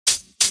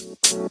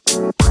Hey,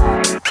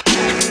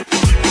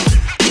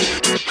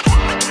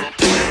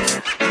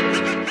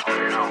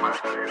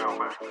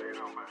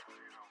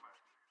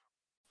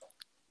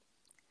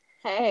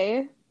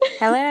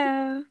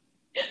 Hello.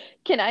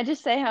 can I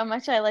just say how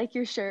much I like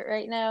your shirt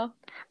right now?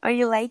 Oh,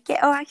 you like it?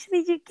 Oh,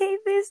 actually, you gave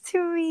this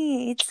to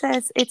me. It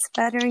says it's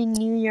better in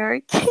New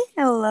York.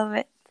 I love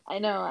it. I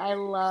know, I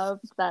love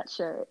that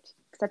shirt.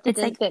 Except it It's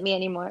didn't like, fit me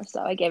anymore,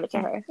 so I gave it to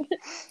yeah, her.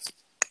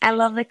 I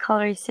love the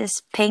colors.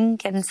 Just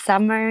pink and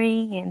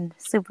summery and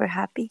super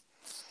happy.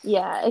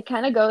 Yeah, it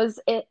kind of goes,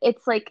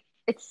 it's like,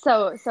 it's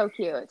so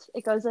cute.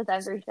 It goes with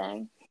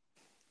everything.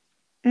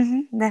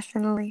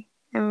 Definitely.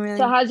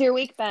 So, how's your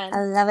week been? I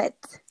love it.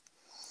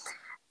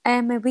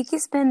 My week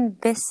has been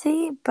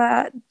busy,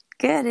 but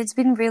good. It's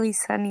been really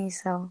sunny,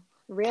 so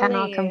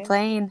cannot Really?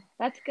 complain.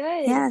 That's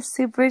good. Yeah,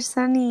 super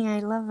sunny. I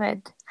love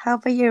it. How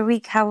about your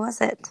week? How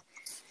was it?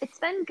 It's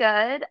been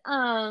good.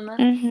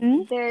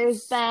 Mm-hmm.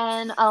 There's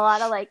been a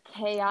lot of like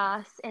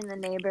chaos in the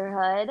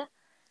neighborhood,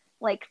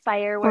 like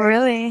fireworks.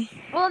 Really?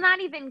 Well,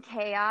 not even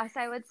chaos,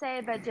 I would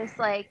say, but just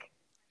like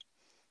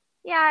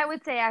yeah, I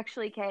would say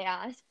actually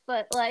chaos,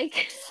 but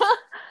like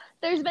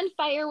there's been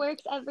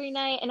fireworks every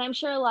night, and I'm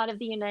sure a lot of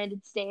the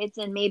United States,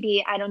 and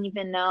maybe I don't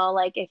even know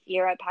like if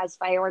Europe has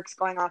fireworks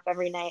going off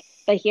every night,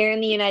 but here in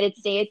the United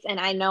States, and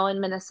I know in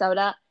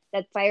Minnesota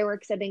that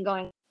fireworks have been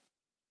going,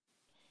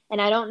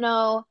 and I don't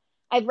know,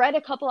 I've read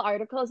a couple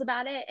articles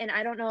about it, and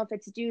I don't know if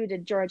it's due to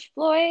George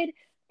Floyd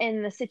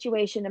and the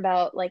situation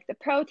about like the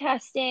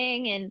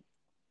protesting, and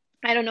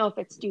I don't know if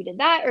it's due to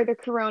that or the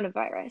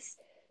coronavirus.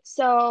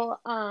 So,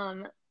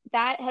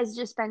 that has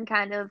just been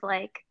kind of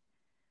like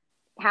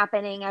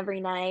happening every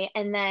night.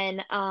 And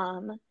then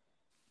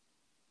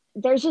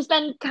there's just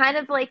been kind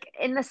of like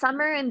in the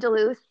summer in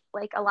Duluth,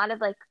 like a lot of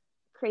like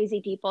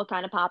crazy people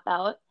kind of pop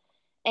out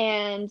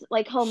and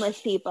like homeless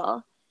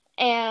people.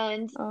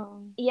 And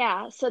Oh.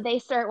 yeah, so they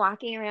start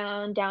walking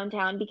around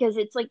downtown because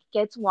it's like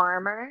gets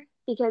warmer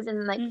because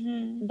in like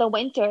Mm-hmm. the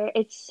winter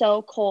it's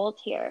so cold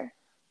here.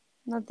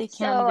 No, they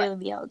can't So really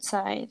be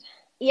outside.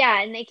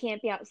 yeah, and they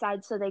can't be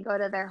outside, so they go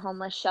to their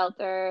homeless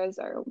shelters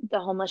or the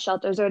homeless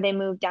shelters, or they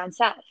move down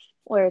south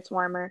where it's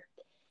warmer.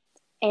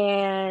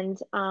 And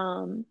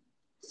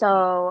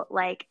so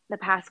like the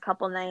past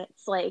couple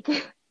nights, like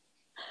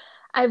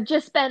I've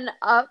just been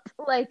up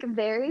like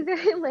very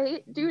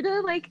late due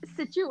to like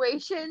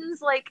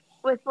situations like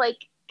with like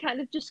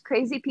kind of just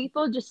crazy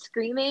people just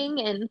screaming,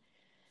 and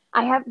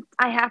I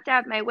have to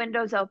have my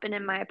windows open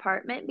in my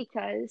apartment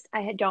because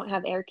don't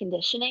have air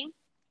conditioning.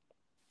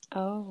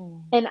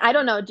 Oh. And I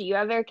don't know, do you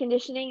have air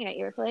conditioning at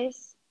your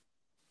place?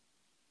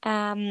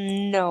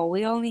 No,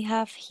 we only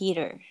have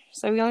heater.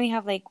 So we only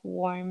have like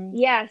warm.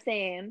 Yeah,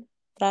 same.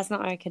 That's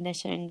not air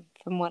conditioning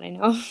from what I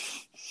know.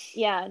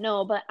 Yeah,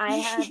 no, but I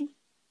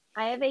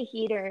have a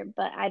heater,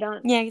 but I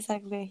don't Yeah,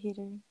 exactly, a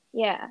heater.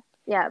 yeah.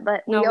 Yeah,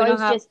 but No, we we don't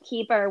always have. just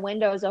keep our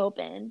windows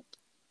open.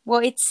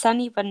 Well, it's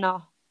sunny, but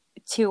not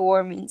too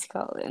warm in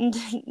Scotland.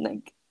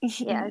 Like,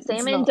 Yeah, same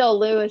it's in not.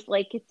 Duluth,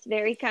 like it's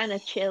very kind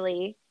of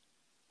chilly,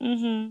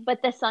 Mm-hmm.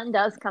 but the sun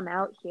does come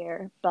out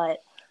here. But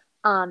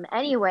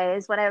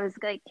anyways, what I was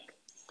like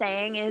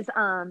saying is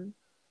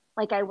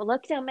like I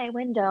looked out my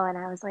window and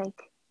I was like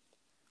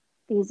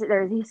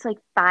there are these like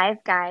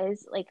five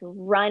guys like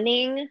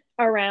running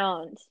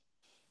around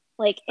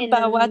like in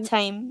But what the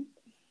time?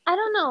 I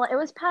don't know. It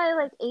was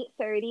probably like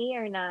 8:30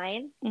 or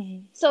 9.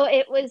 Mm-hmm. So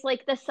it was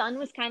like the sun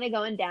was kind of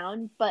going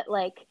down, but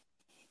like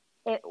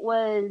it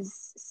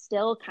was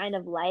still kind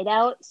of light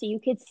out, so you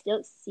could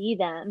still see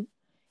them.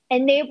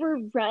 And they were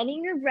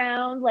running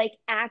around like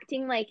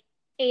acting like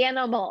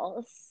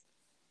animals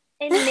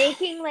and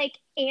making like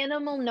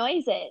animal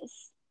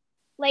noises.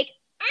 Like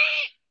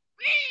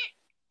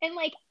and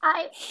like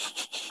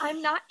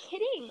I'm not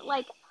kidding.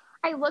 Like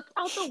I looked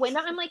out the window,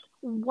 I'm like,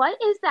 what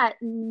is that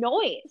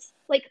noise?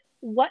 Like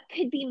what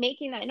could be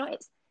making that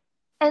noise?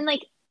 And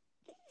like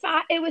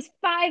it was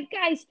five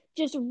guys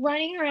just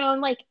running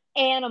around like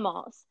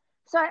animals.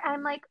 So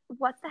I'm like,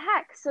 what the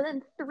heck? So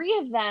then three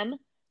of them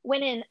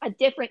went in a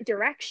different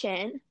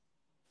direction,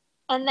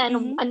 and then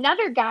Mm-hmm.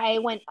 another guy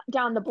went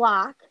down the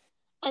block,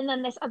 and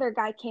then this other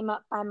guy came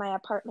up by my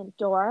apartment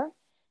door,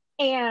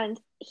 and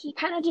he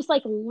kind of just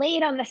like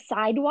laid on the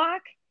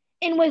sidewalk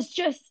and was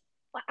just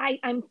I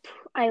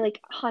like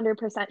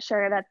 100%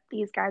 sure that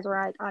these guys were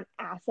like on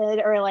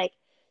acid or like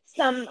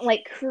some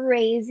like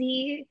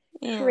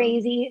Yeah.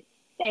 crazy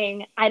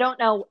thing. I don't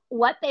know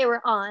what they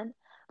were on,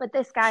 but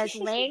this guy's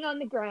laying on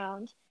the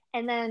ground,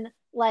 and then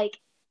like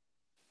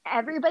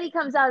everybody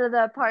comes out of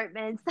the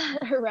apartments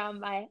that are around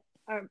my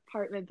our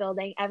apartment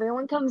building.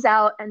 Everyone comes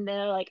out and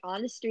they're like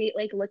on the street,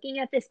 like looking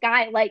at this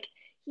guy, like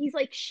he's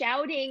like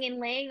shouting and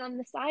laying on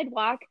the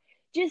sidewalk,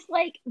 just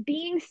like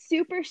being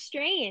super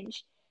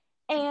strange.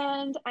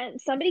 And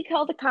somebody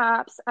called the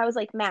cops. I was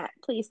like, Matt,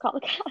 please call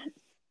the cops.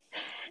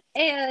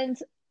 And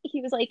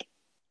he was like,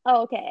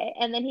 oh, okay.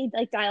 And then he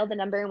like dialed the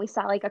number and we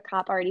saw like a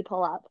cop already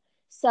pull up.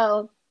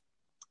 So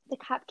the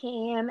cop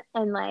came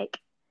and like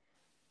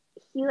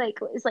he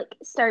like was like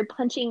started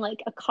punching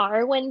like a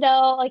car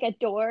window, like a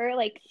door,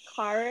 like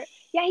car.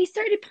 Yeah, he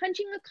started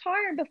punching a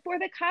car before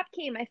the cop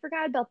came. I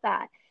forgot about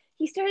that.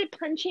 He started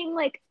punching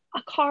like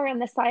a car on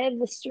the side of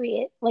the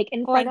street, like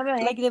in front of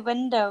Like the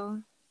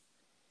window.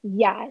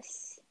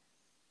 Yes.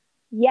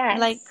 Yes.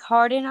 Like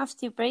hard enough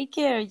to break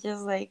it, or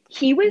just like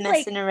he was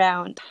messing like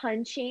around?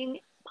 punching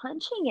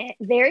it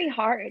very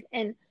hard.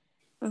 And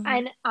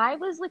Mm-hmm. I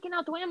was looking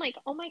out the window, I'm like,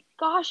 oh my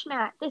gosh,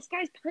 Matt, this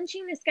guy's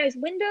punching this guy's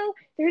window.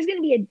 There's gonna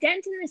be a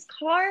dent in this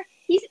car.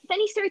 Then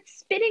he starts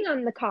spitting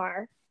on the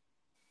car.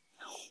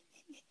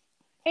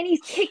 And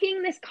he's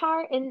kicking this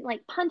car and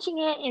like punching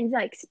it and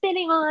like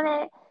spitting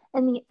on it.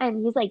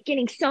 And he's like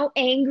getting so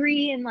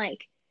angry and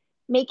like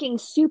making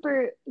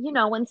super,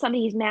 when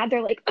somebody's mad,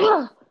 they're like,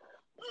 ugh,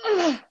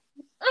 ugh,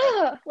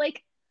 ugh.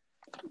 Like,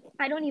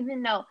 I don't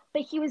even know.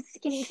 But he was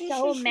getting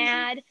so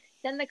mad.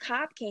 Then the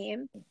cop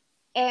came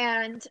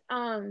and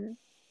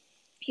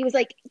he was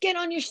like, get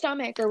on your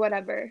stomach or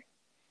whatever.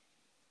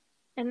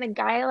 And the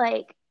guy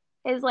like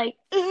is like,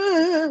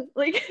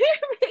 like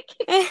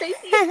making crazy.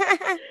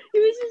 He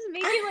was just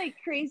making like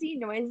crazy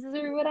noises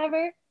or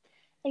whatever.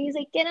 And he's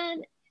like, get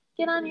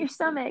on your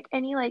stomach.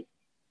 And he like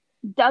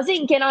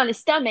doesn't get on his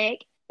stomach.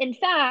 In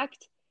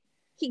fact,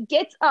 he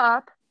gets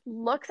up,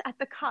 looks at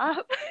the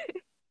cop,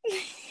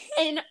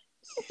 and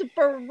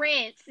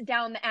sprints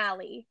down the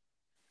alley.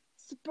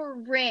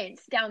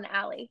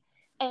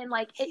 And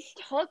like it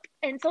took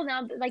until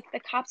now, like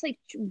the cops like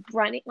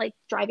running, like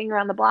driving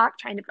around the block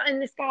trying to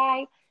find this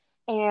guy.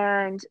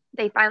 And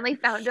they finally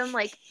found him.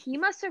 Like he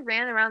must have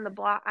ran around the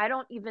block. I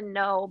don't even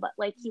know, but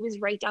like he was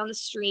right down the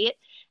street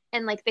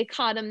and like they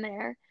caught him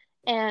there.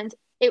 And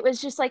it was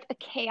just like a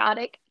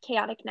chaotic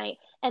night.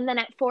 And then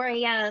at 4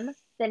 a.m.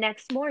 the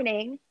next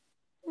morning,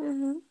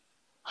 Mm-hmm.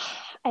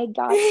 I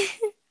got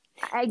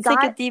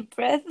Take a deep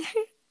breath.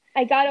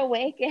 I got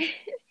awake and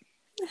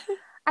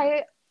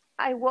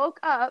I woke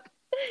up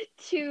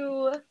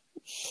to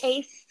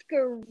a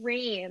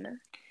scream.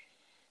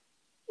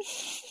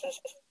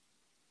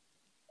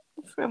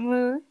 From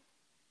who?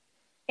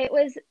 It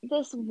was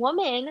this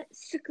woman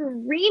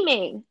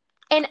screaming.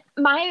 And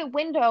my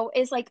window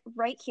is like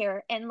right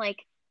here. And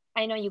like,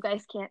 I know you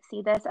guys can't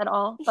see this at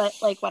all, but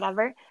like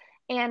whatever.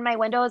 And my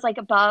window is like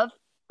above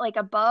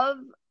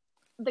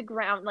the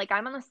ground. Like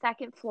I'm on the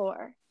second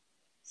floor.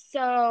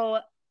 So,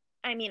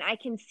 I mean, I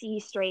can see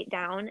straight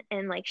down.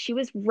 And like she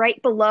was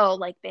right below,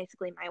 like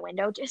basically my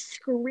window, just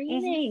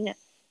screaming.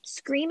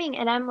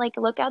 And I'm like,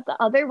 look out the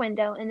other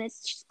window and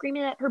it's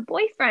screaming at her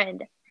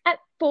boyfriend at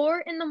 4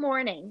 in the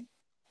morning.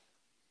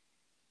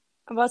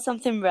 About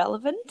something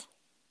relevant,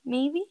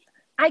 maybe?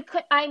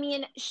 I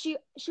mean, she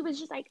was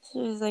just like, She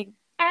was like,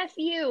 F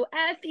you,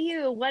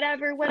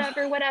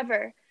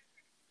 whatever.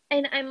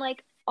 And I'm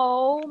like,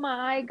 oh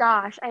my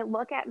gosh. I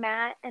look at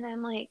Matt and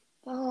I'm like,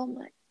 oh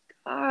my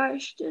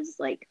gosh, just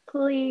like,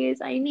 please,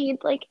 I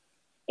need like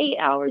 8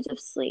 hours of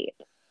sleep.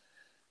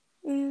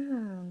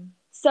 yeah.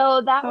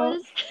 So that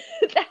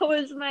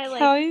was my like.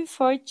 How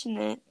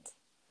unfortunate.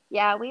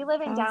 Yeah, we live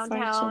in How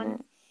downtown,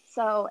 unfortunate.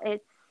 so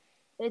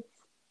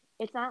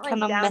it's not like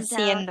Kind of downtown.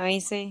 messy and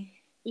noisy.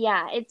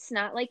 Yeah, it's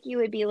not like you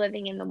would be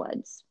living in the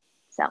woods.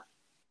 So.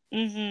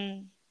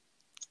 Mm-hmm.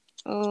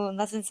 Oh,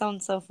 doesn't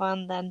sound so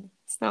fun then.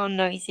 It's not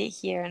noisy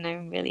here, and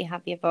I'm really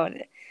happy about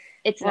it.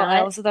 It's well, not.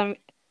 I also don't.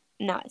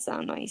 No, it's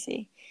not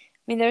noisy.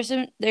 I mean, there's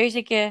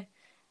like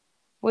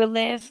we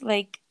live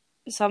like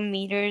some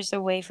meters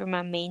away from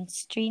a main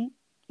street,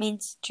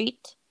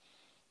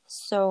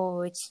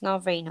 so it's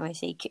not very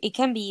noisy. It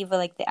can be even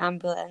like the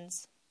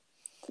ambulance.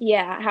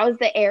 Yeah, how's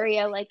the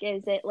area like?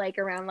 Is it like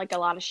around like a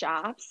lot of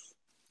shops?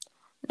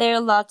 There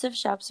are lots of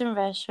shops and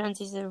restaurants.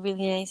 It's a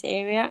really nice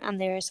area, and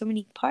there are so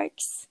many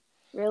parks.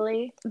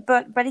 Really?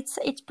 But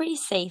it's pretty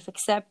safe,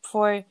 except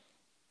for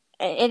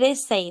it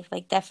is safe,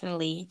 like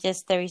definitely.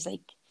 Just there is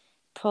like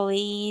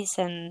police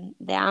and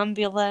the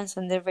ambulance,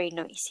 and they're very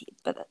noisy.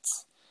 But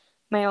that's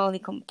my only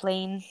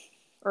complaint.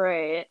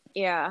 Right.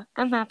 Yeah.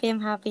 I'm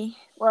happy.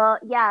 Well,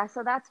 yeah.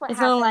 So that's what It's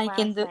happened not like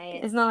last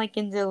night. It's not like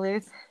in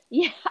Duluth.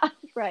 Yeah.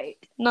 Right.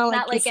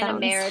 Not like in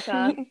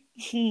America.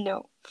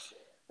 No.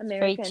 American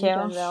Very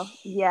chill. General.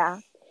 Yeah.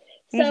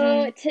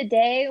 So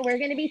today we're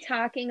going to be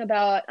talking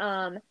about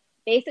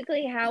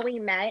basically how we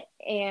met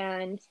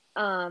and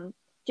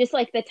just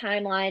like the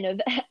timeline of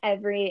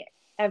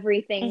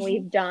everything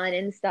we've done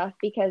and stuff,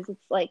 because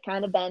it's like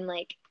kind of been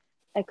like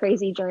a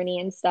crazy journey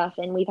and stuff,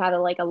 and we've had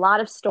a lot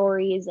of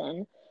stories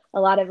and a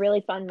lot of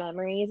really fun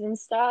memories and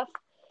stuff.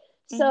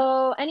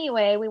 So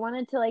anyway, we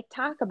wanted to like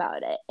talk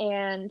about it,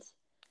 and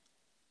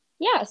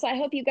yeah, so I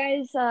hope you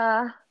guys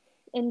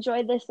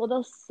enjoyed this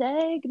little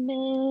segment.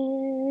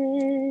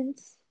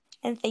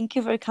 And thank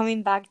you for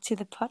coming back to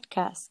the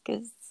podcast,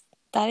 because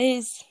that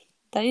is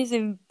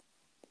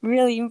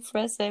really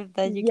impressive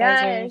that you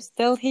guys are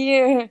still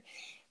here.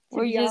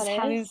 We're just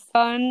having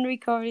fun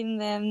recording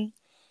them,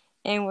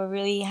 and we're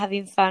really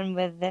having fun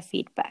with the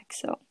feedback.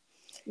 So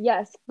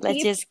yes,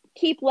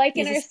 keep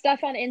liking our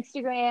stuff on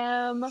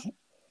Instagram.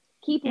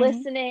 Keep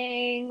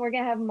listening. We're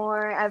gonna have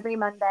more every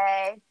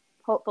Monday.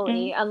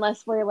 hopefully,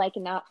 unless we're like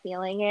not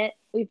feeling it.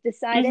 We've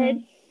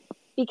decided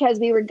because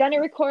we were gonna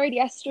record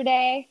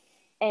yesterday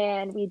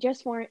and we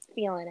just weren't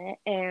feeling it.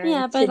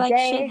 And but like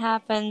shit today,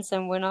 happens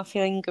and we're not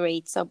feeling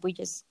great, so we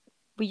just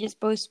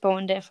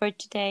postponed it for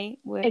today.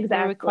 We're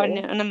recording exactly.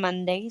 it on a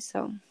Monday,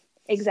 so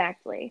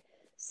Exactly.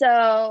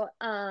 So,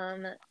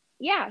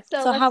 yeah,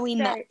 so how let's we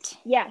start. met.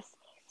 Yes.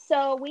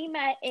 So we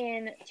met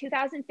in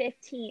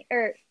 2015,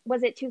 or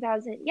was it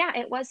 2000? Yeah,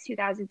 it was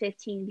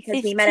 2015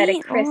 because we met at a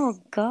 15? Oh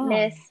God.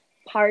 Christmas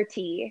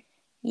party.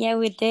 Yeah,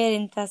 we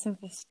did in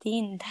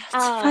 2015. That's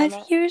Um,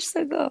 5 years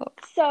ago.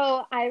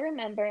 so I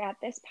remember at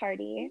this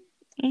party,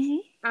 Mhm.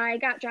 I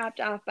got dropped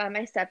off by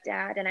my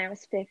stepdad and I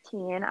was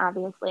 15,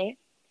 obviously,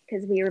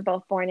 because we were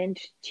both born in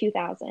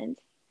 2000.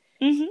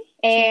 Mhm.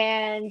 True.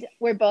 And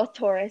we're both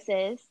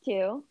Tauruses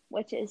too,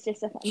 which is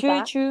just a fun True.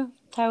 fact. True.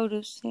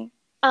 Taurus. Yeah.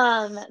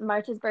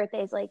 March's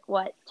birthday is like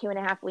what,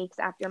 2.5 weeks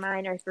after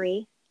mine or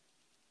 3?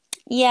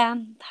 Yeah,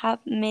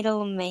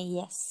 middle of May,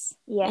 yes.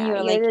 And Yeah,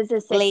 you're like yours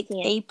is the late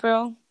 16th.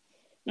 April.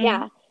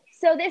 Yeah.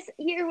 So this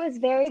year was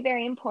very,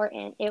 very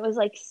important. It was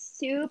like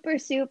super,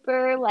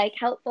 super like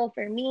helpful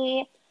for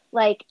me.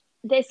 Like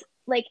this,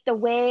 like the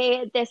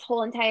way this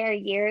whole entire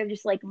year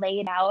just like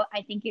laid out,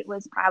 I think it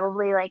was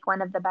probably like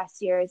one of the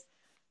best years,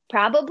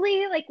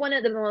 probably like one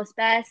of the most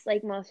best,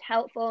 like most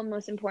helpful,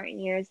 most important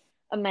years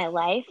of my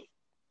life.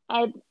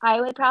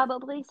 I would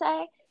probably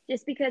say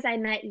just because I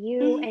met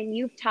you Mhm. and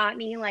you've taught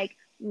me like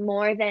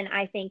more than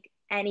I think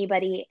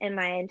anybody in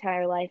my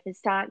entire life has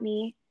taught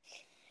me.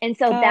 And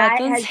so God, that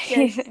don't has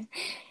say just, that.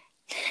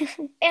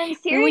 and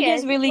We were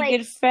just serious, really like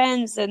good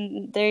friends,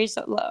 and there's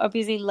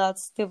obviously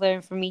lots to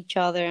learn from each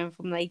other and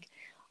from like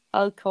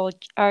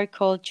our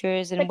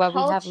cultures the and what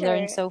we have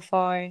learned culture, so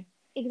far.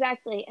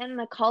 exactly. And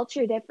the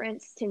culture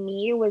difference to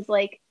me was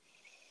like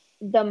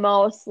the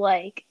most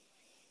like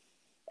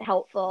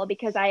helpful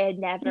because I had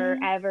never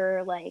Mhm.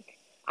 ever like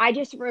I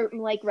just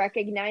like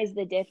recognize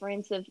the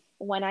difference of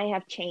when I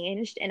have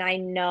changed and I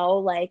know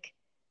like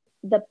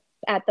the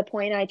at the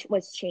point I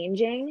was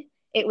changing,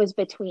 it was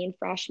between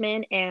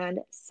freshman and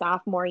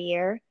sophomore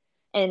year.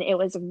 And it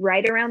was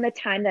right around the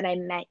time that I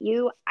met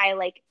you.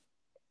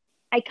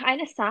 I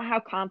kind of saw how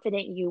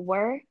confident you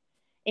were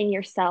in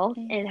yourself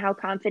and how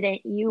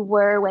confident you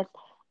were with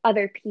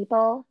other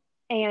people.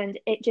 And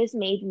it just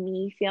made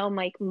me feel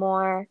like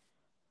more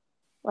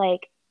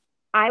like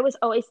I was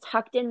always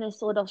tucked in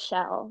this little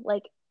shell.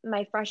 Like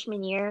my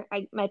freshman year,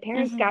 my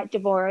parents Mhm. got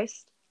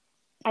divorced.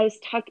 I was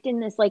tucked in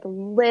this like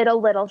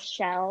little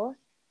shell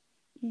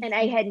and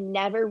I Mhm. had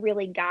never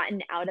really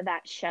gotten out of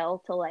that shell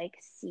to like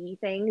see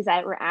things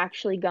that were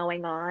actually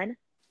going on.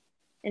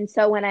 And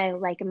so when I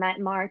like met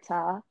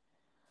Marta,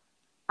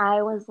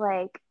 I was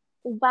like,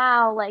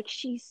 wow, like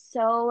she's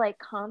so like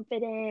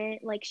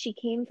confident. Like she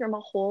came from a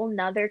whole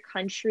nother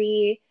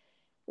country.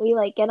 We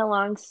like get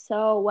along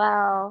so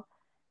well.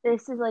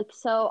 This is like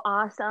so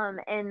awesome.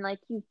 And like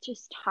you've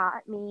just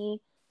taught me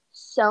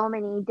so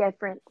many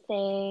different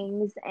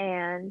things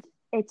and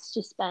it's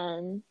just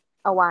been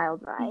a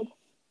wild ride.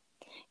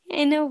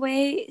 In a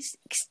way,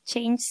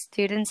 exchange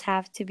students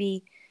have to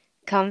be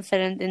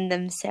confident in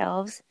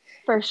themselves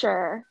For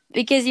sure.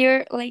 because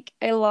you're like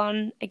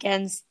alone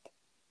against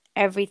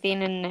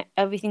everything, and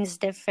everything's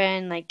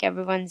different. Like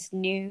everyone's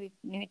new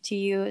to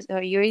you, so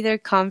you're either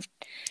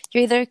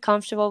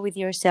comfortable with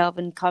yourself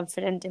and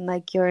confident in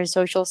like your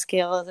social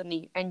skills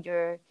and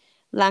your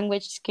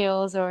language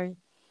skills, or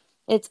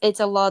it's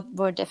a lot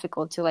more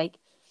difficult to like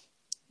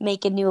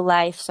make a new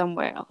life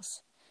somewhere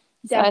else.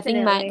 So I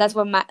think Definitely.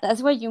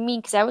 that's what you mean,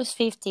 because I was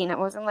 15. I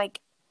wasn't like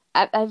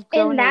I've And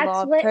grown a that's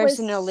lot what was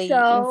personally in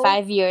so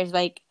 5 years.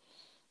 Like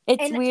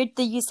it's and weird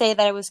that you say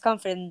that I was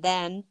confident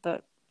then,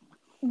 but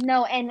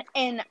no and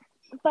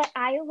but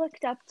I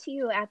looked up to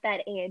you at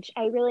that age.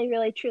 I really,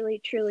 really,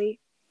 truly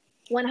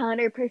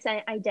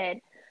 100% I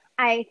did.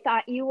 I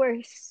thought you were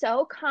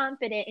so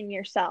confident in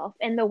yourself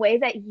and the way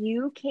that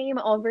you came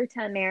over to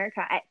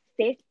America at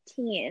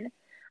 15.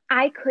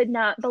 I could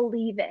not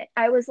believe it.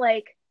 I was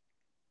like,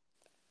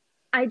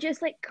 I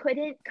just like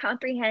couldn't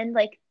comprehend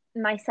like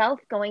myself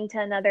going to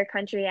another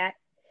country at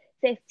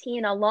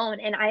 15 alone.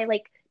 And I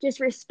like just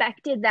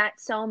respected that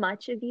so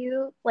much of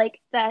you, like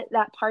that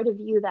part of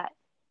you that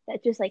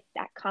just like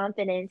that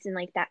confidence and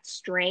like that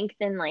strength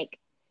and like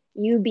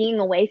you being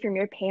away from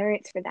your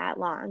parents for that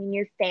long and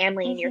your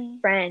family and your hmm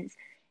friends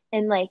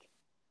and like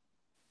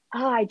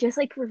oh I just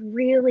like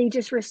really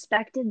just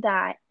respected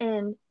that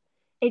and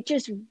it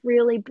just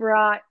really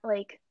brought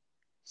like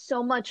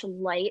so much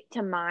light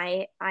to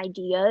my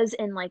ideas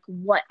and like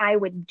what I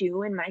would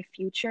do in my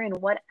future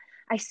and what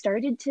I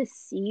started to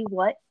see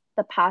what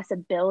the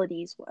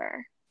possibilities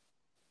were.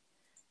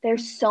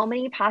 There's so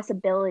many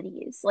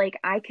possibilities. Like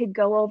I could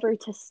go over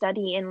to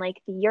study in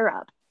like the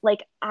Europe.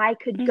 Like I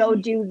could go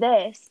hmm do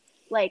this.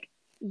 Like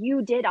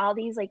you did all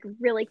these like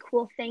really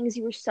cool things.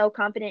 You were so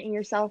confident in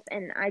yourself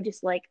and I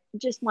just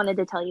wanted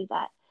to tell you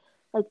that.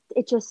 Like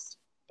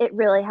it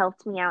really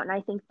helped me out and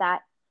I think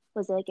that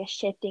was like a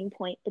shifting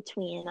point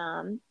between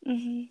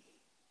hmm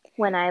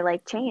when I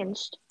like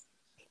changed.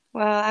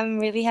 Well, I'm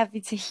really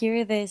happy to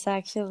hear this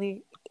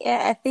actually.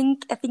 Yeah, I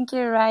think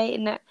you're right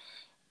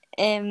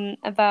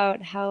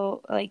about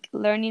how like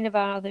learning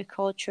about other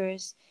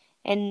cultures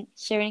and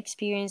sharing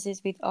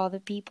experiences with other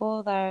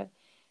people that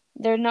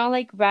they're not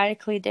like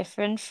radically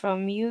different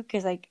from you,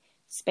 because like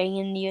Spain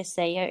and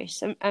USA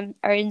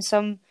are in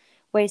some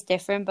ways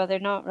different, but they're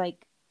not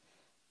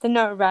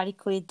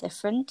radically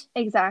different.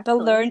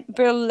 Exactly.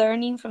 But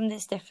learning from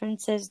these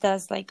differences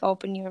does like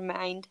open your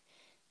mind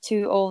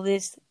to all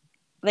these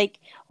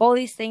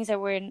things that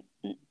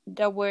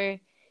were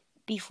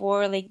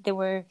before, like they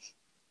were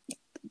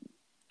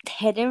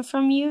hidden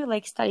from you,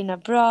 like studying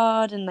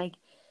abroad and like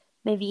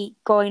maybe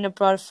going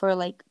abroad for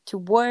like to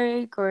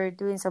work or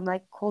doing some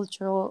like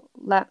cultural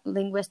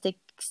linguistic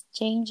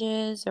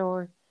exchanges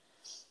or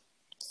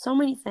so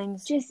many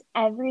things. Just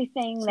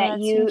everything So that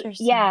that's you,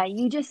 interesting. yeah,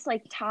 you just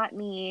like you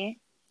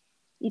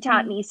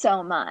taught Mm. me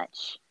so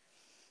much.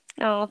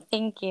 Oh,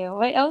 thank you.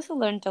 I also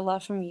learned a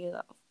lot from you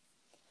though.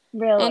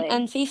 Really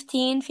And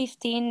 15,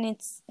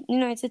 it's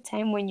it's a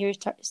time when you're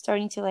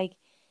starting to like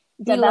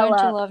you learn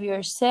to develop. love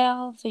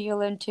yourself, so you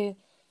learn to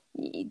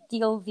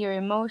deal with your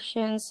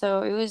emotions.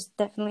 So it was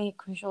definitely a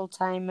crucial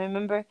time. I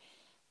remember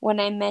when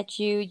I met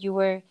you, you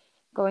were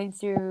going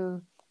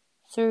through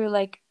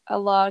like a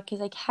lot, because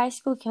like high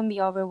school can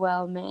be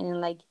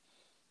overwhelming,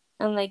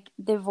 and like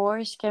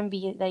divorce can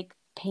be like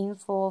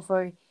painful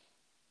for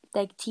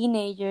like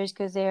teenagers,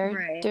 because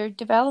Right. they're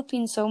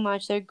developing so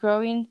much, they're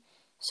growing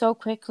so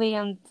quickly,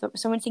 and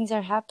so many things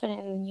are happening,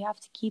 and you have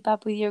to keep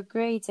up with your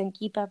grades and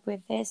keep up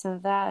with this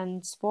and that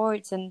and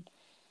sports, and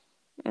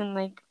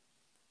like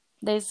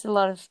there's a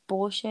lot of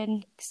bullshit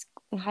in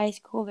high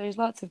school. There's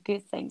lots of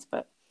good things,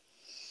 but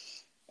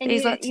And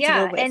there's a you, lot to deal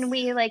yeah, and with.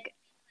 we like,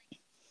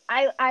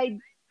 I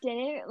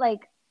didn't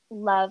like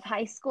love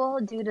high school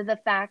due to the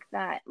fact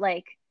that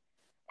like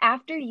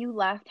after you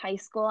left high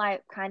school, I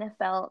kind of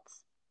felt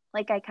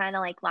like I kind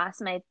of like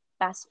lost my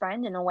best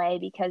friend in a way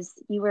because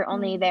you were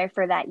only Mm. there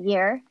for that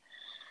year.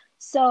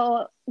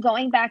 So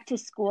going back to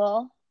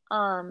school,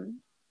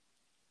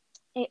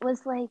 it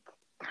was like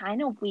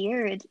kind of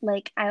weird.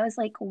 Like I was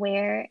like,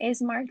 where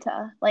is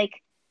Marta?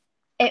 Like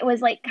it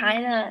was like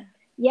kind of, Yeah,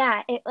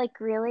 yeah, it like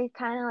really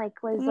kind of like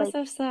it was must like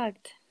have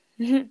sucked.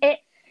 it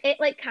it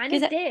like kind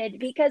Because of did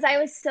because I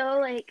was so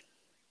like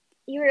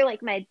you were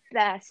like my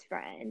best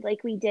friend.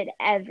 Like we did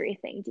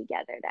everything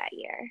together that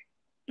year.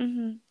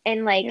 mm-hmm,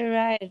 And like you're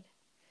right.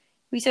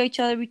 We saw each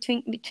other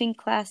between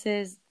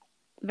classes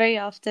very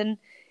often,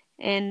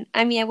 and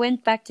I mean, I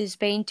went back to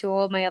Spain to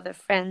all my other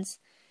friends,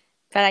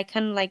 but I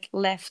kind of like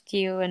left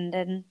you, and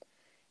then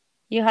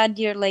you had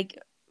your like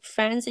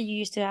friends that you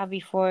used to have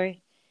before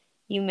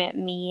you met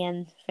me,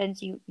 and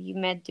friends you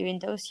met during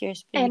those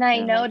years, but you and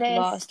kind of like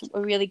lost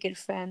a really good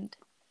friend.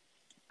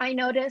 I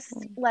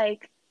noticed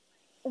like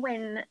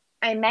when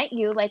I met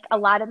you, like a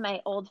lot of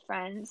my old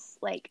friends,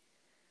 like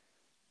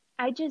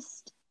I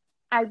just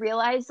I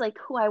realized like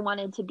who I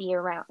wanted to be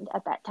around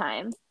at that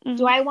time.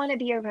 Do Mm-hmm. I want to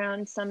be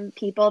around some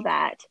people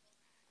that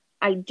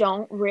I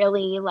don't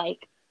really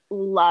like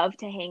love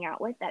to hang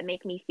out with that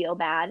make me feel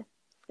bad,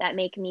 that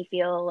make me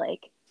feel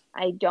like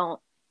I don't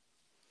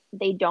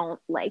they don't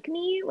like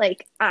me?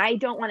 Like I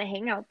don't want to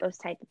hang out with those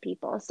type of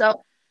people.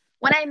 So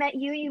when I met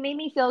you, you made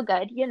me feel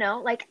good, you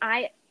know? Like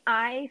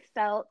I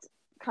felt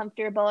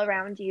comfortable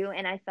around you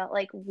and I felt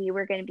like we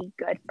were going to be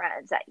good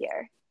friends that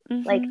year.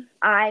 Like Mm-hmm.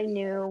 I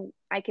knew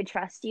I could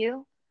trust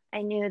you.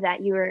 I knew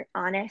that you were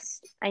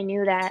honest. I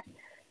knew that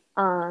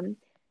um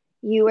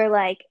you were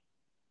like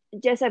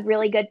just a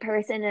really good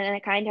person and a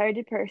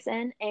kind-hearted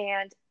person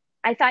and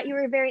I thought you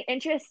were very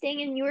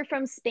interesting and you were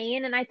from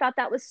Spain and I thought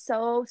that was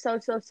so so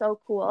so so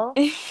cool.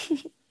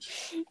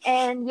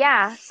 And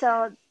yeah,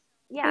 so Like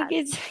yeah.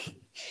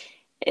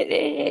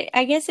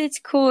 I guess it's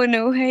cool in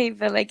a way,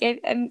 but like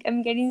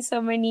I'm getting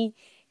so many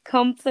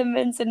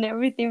compliments and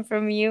everything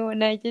from you,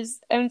 and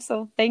I'm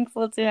so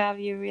thankful to have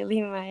you,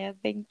 really, Maya.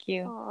 Thank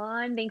you. Oh,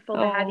 I'm thankful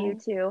to have you Oh,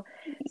 too.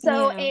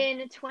 So yeah.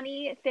 in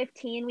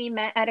 2015, we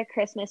met at a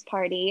Christmas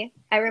party.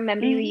 I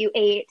remember you, Mm. you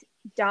ate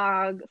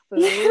dog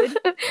food.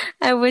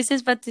 I was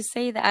just about to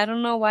say that. I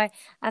don't know why.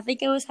 I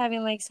think I was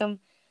having like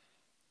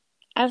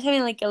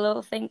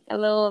a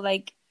little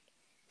like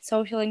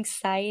social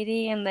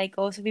anxiety, and like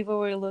also people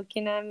were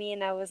looking at me,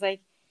 and I was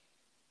like,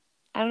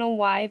 I don't know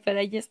why, but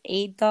I just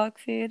ate dog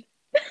food.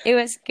 It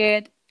was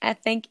good. I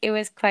think it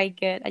was quite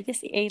good. I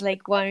just ate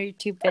like one or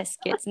two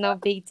biscuits, no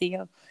big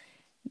deal.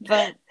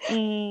 But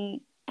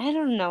I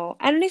don't know.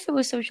 I don't know if it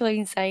was social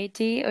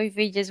anxiety or if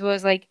it just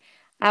was like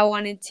I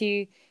wanted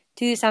to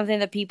do something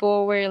that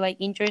people were like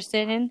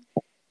interested in.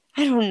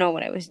 I don't know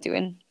what I was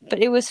doing, but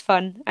it was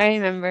fun. I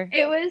remember.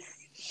 It was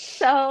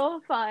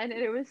so fun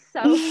and it was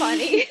so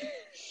funny.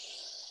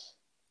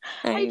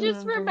 I I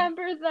just remember.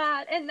 remember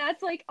that, and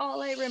that's like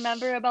all I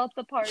remember about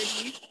the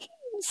party.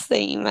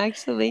 Same,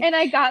 actually. And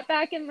I got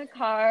back in the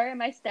car, and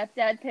my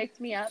stepdad picked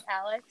me up,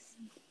 Alex.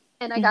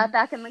 And I got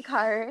back in the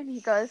car, and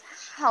he goes,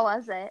 "How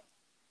was it?"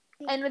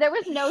 And there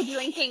was no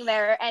drinking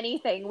there or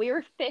anything. We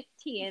were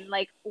 15,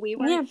 like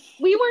Yeah.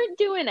 we weren't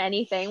doing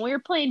anything. We were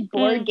playing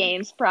board Mm.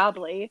 games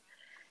probably.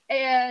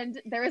 And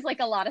there was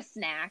like a lot of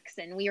snacks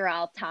and we were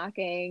all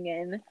talking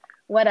and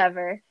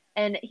whatever.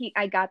 And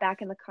I got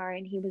back in the car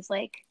and he was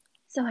like,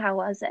 "So how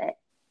was it?"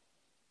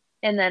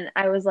 And then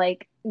I was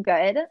like,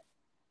 "Good."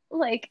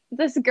 Like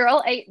this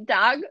girl ate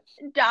dog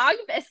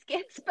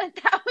biscuits, but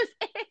that was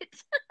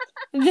it.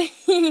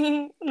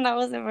 That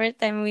was the first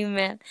time we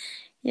met.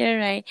 You're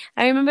right.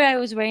 I remember I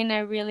was wearing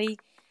a really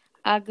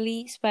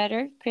ugly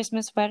sweater,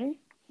 Christmas sweater.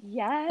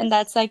 Yes. And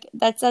that's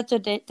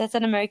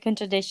an American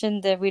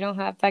tradition that we don't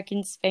have back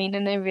in Spain,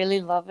 and I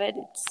really love it.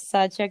 It's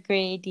such a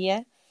great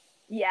idea.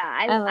 Yeah,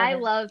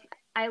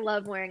 I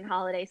love wearing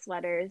holiday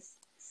sweaters.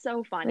 So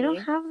We don't funny.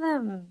 have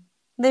them.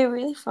 They're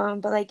really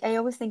fun, but like I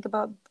always think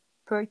about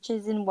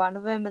purchasing one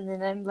of them, and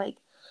then I'm like,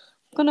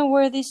 I'm gonna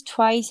wear this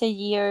twice a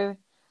year,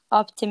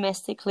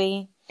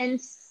 optimistically. And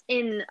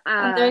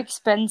They're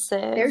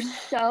expensive. They're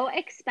so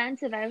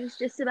expensive. I was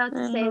just about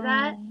to say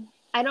that.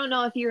 I don't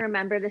know if you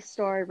remember the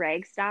store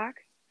Ragstock.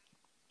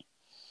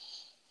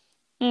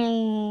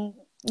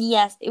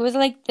 Yes, it was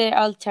like the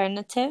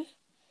alternative.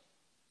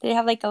 They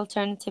have like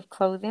alternative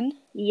clothing.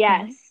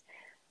 Yes.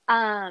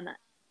 The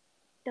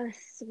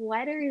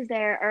sweaters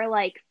there are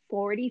like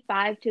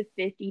 $45 to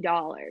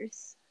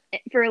 $50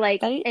 for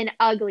like an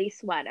ugly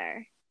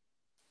sweater.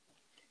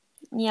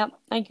 Yep,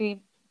 I agree.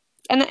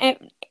 And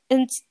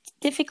it's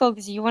difficult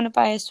because you want to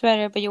buy a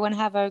sweater, but you want to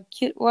have a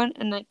cute one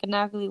and like an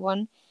ugly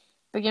one,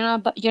 but you're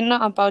not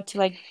about to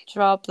like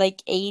drop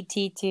like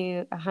 $80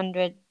 to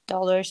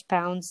 $100,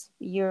 pounds,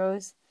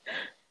 euros.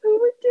 Who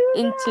would do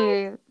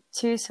into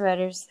two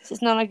sweaters?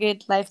 It's not a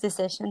good life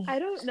decision. I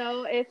don't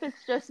know if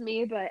it's just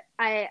me, but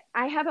I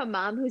have a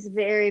mom who's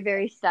very,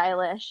 very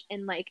stylish,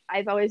 and like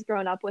I've always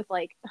grown up with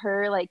like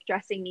her like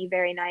dressing me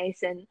very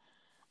nice, and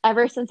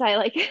ever since I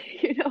like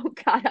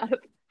got out of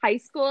high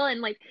school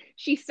and like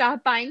she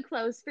stopped buying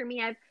clothes for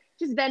me, I've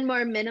just been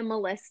more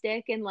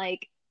minimalistic and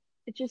like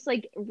just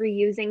like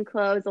reusing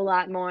clothes a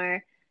lot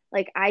more.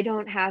 Like I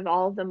don't have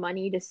all the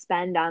money to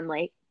spend on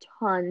like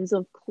tons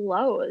of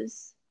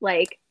clothes.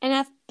 Like,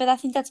 but I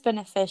think that's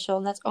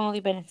beneficial. That's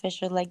only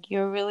beneficial. Like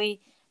you're really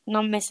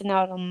not missing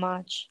out on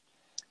much.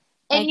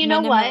 And like you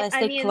know what?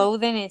 I mean,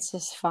 clothing, it's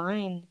just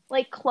fine.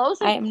 Like clothes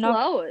are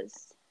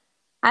clothes.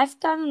 I've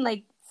done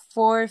like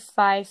 4 or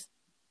 5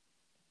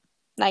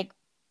 like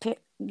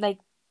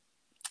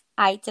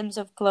items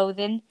of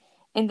clothing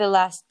in the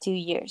last 2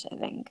 years, I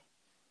think.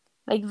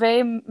 Like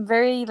very,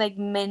 very like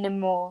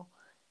minimal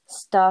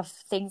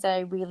stuff, things that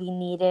I really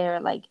needed,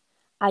 or like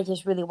I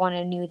just really want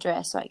a new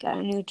dress, so I got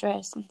a new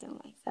dress, something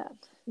like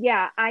that.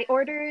 Yeah, I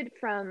ordered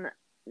from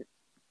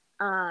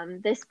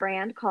this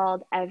brand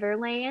called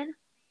Everlane.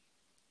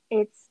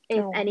 It's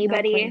if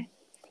anybody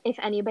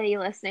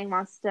listening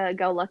wants to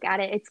go look at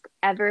it, it's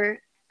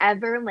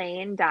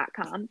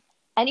everlane.com.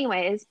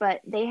 Anyways,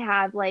 but they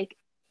have like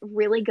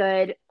really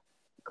good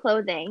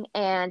clothing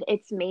and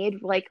it's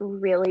made like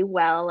really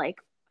well, like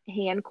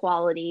hand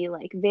quality,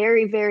 like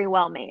very, very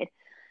well made.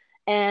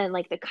 And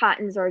like the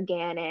cotton's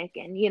organic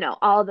and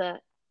all the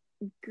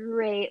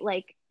great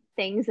like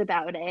things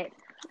about it.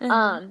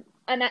 And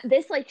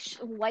this like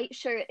white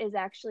shirt is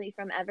actually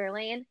from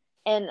Everlane,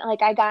 and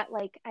like I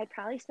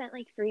probably spent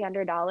like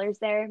 $300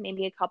 there,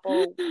 maybe a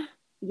couple.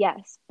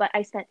 Yes, but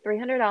I spent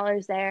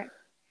 $300 there,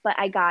 but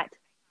I got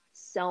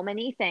so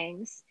many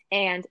things,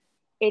 and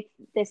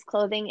this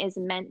clothing is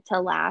meant to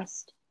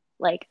last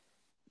like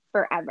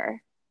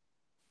forever.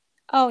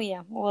 Oh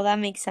yeah, well that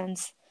makes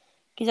sense.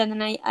 Because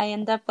then I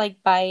end up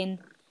like buying,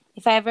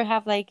 if I ever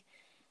have like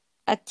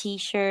a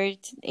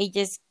t-shirt, it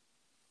just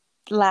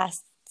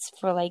lasts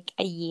for like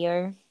a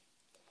year.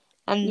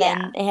 And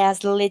then it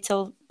has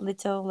little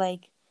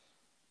like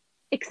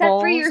except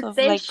for your of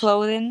fish like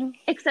clothing.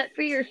 Except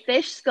for your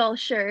fish skull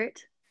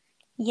shirt.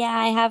 Yeah,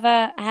 I have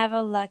a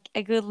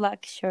good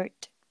luck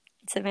shirt.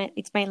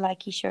 It's my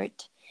lucky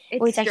shirt.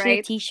 It's actually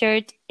a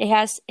t-shirt. It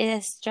has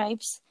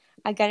stripes.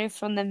 I got it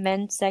from the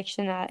men's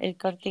section at El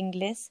Corte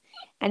Inglés,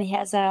 and it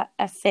has a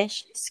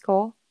fish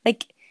skull,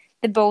 like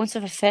the bones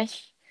of a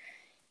fish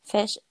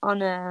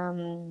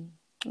on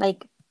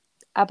like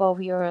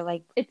above your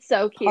like it's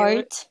so cute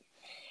heart.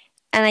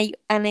 And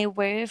I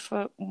wear it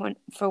for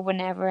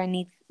whenever I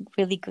need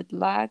really good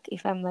luck,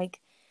 if I'm like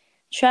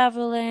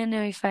traveling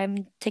or if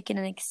I'm taking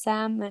an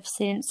exam, if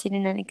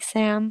sitting an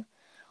exam,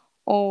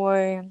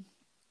 or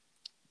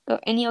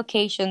any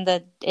occasion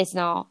that is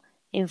not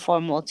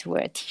informal to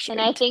wear a t-shirt.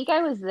 And I think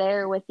I was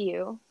there with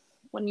you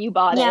when you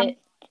bought it.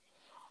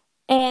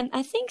 And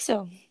I think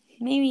so.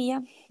 Maybe,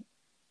 yeah.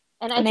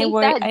 And I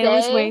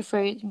always wear it for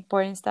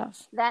important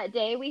stuff. That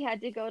day we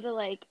had to go to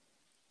like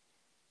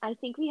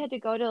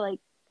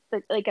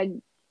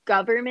a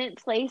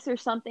government place or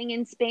something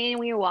in Spain.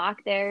 We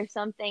walked there or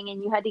something,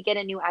 and you had to get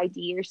a new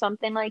ID or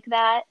something like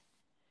that.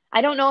 I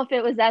don't know if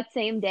it was that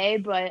same day,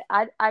 but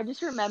I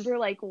just remember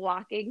like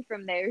walking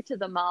from there to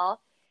the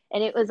mall,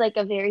 and it was like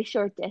a very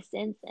short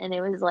distance, and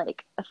it was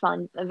like a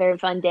very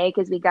fun day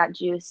because we got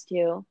juice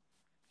too.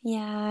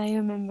 Yeah, I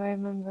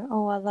remember.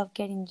 Oh, I love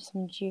getting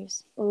some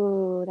juice.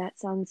 Oh, that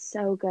sounds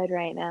so good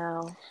right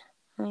now.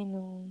 I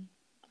know.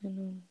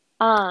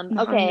 I'm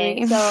Okay,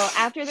 hungry. so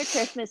after the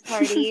Christmas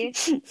party,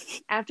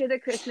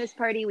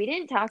 we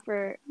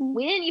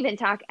didn't even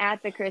talk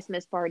at the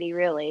Christmas party,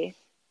 really.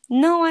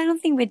 No, I don't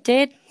think we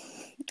did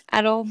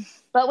at all.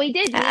 But we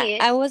did meet.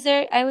 I was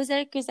there. I was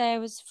there because I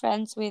was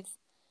friends with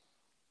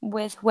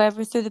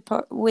whoever threw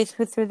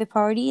who threw the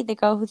party, the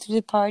girl who threw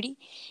the party,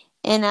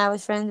 and I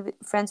was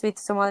friends with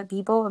some other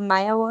people, and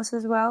Maya was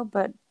as well.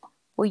 But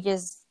we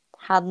just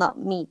had not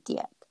met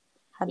yet.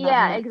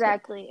 Yeah,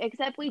 exactly.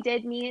 Except we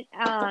did meet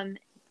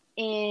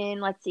in,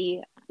 let's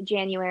see,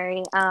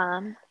 January.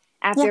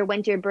 After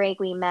winter break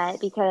we met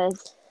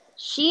because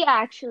she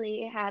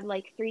actually had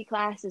like 3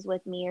 classes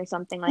with me or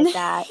something like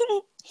that.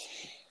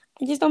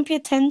 I just don't pay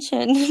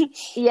attention.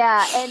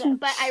 Yeah,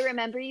 but I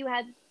remember you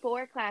had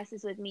 4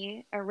 classes with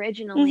me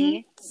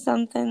originally.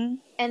 Something.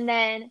 And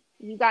then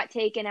you got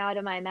taken out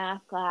of my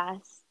math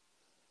class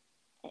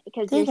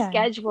because Did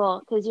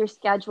your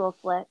schedule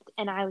flipped,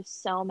 and I was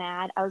so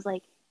mad. I was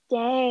like,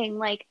 dang,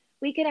 like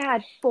we could have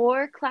had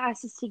 4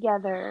 classes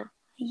together.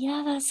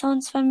 Yeah, that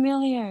sounds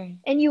familiar.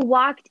 And you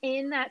walked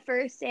in that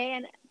first day,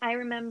 and I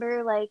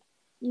remember like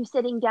you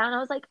sitting down. I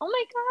was like, oh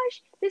my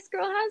gosh, this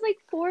girl has like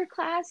 4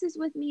 classes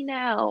with me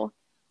now.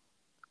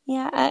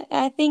 Yeah,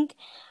 I think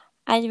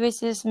I was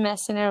just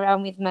messing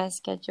around with my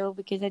schedule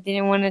because I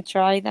didn't want to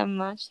try that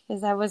much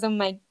because I was on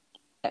my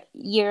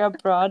year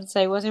abroad,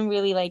 so I wasn't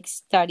really like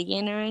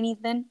studying or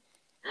anything.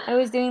 I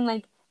was doing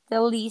like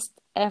the least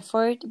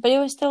effort, but it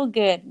was still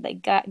good.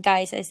 Like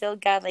guys, I still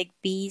got like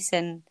B's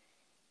and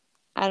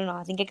I don't know.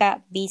 I think I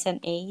got B's and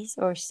A's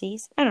or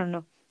C's. I don't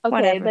know. Okay,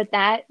 Whatever. but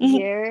that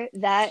year,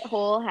 that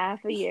whole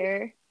half a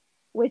year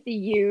with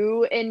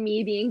you and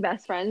me being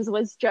best friends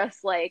was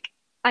just like,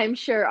 I'm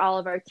sure all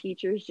of our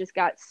teachers just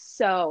got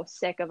so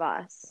sick of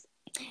us.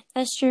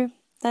 That's true.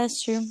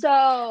 That's true.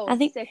 So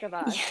sick of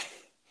us.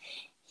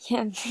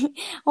 Yeah.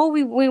 Oh,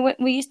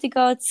 we used to go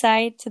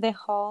outside to the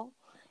hall,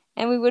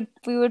 and we would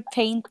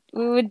paint.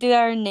 We would do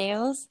our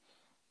nails,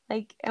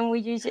 like, and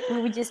we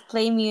would just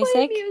play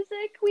music.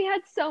 We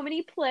had so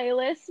many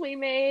playlists we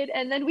made,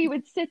 and then we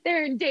would sit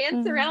there and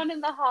dance around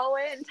in the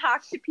hallway and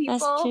talk to people.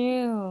 That's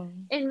true.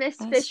 In Miss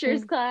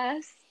Fisher's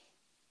class.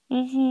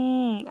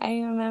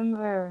 I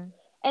remember.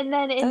 And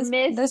then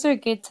those are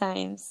good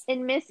times.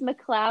 In Miss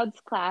McLeod's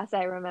class,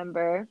 I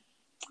remember.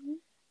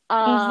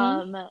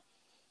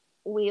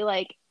 We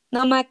like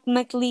no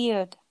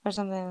McLeod or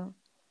something.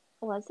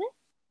 Was it?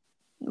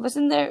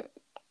 Wasn't there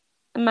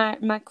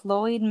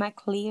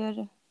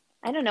McLeod?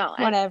 I don't know.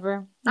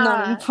 Whatever.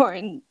 Not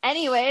important.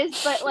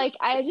 Anyways, but like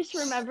I just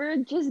remember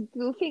just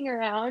goofing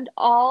around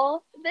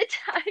all the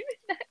time in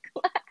that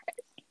class.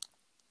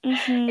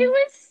 It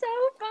was so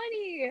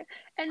funny.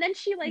 And then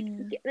she like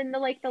in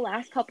the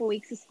last couple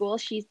weeks of school,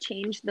 she's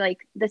changed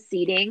like the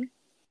seating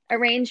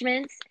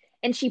arrangements,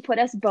 and she put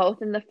us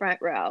both in the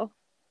front row.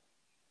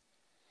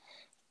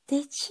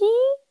 Did she?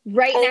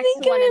 Right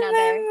next to one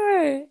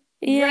another.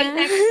 Yeah. Right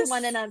next to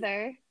one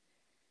another.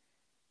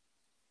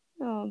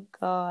 Oh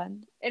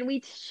God. And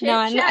we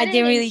chit-chatted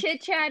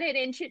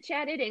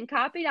and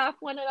copied off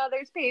one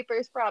another's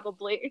papers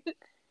probably.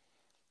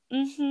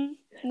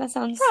 That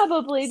sounds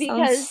probably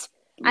because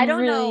I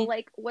don't really know,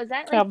 like was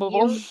that like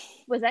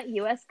was that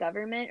US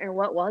government or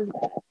what was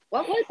that?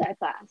 What was that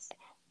class?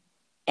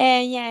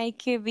 Yeah, it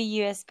could be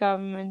US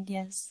government,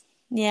 yes.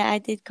 Yeah, I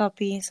did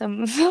copy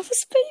some of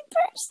his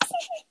papers.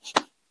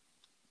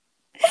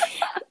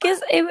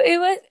 Because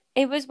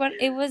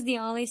it was the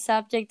only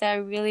subject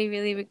that really,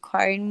 really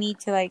required me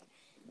to like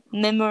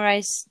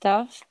memorize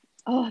stuff.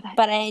 Oh, that's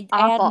but I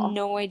had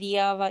no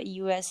idea about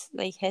US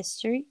like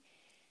history.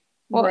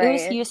 Well, it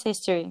was US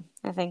history,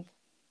 I think.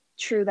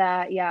 True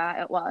that,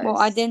 yeah, it was. Well,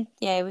 I didn't.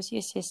 Yeah, it was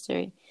US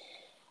history.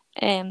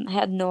 I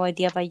had no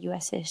idea about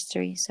US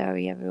history.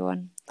 Sorry,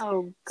 everyone.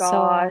 Oh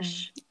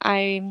gosh. So,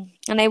 I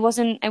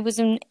wasn't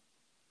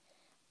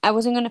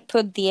gonna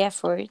put the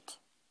effort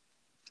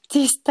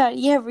to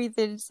study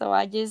everything. So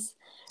I just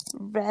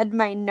read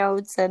my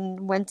notes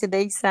and went to the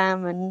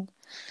exam and.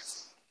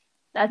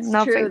 That's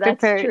true.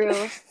 That's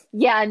true.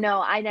 Yeah,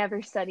 no, I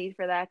never studied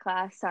for that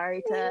class.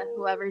 Sorry to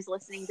whoever's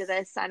listening to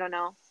this. I don't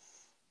know.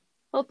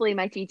 Hopefully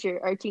our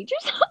teachers don't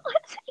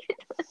listen to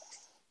this.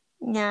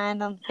 Yeah, I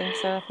don't think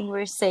so. I think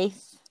we're safe.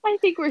 I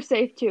think we're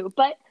safe too.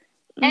 But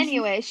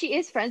anyway, she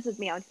is friends with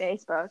me on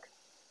Facebook.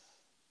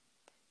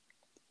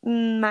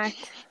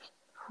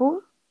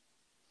 Who?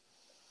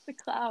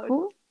 McLeod.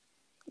 Who?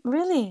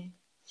 Really?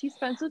 She's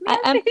friends with me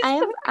on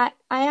Facebook.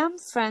 I am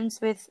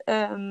friends with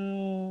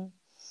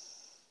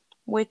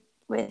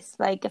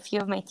like a few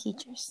of my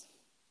teachers.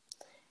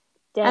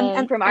 Dang,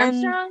 and from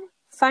Armstrong?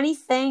 Funny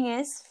thing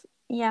is,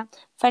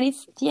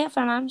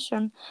 from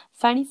Armstrong.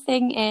 Funny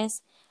thing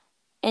is,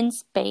 in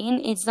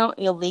Spain, it's not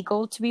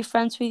illegal to be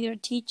friends with your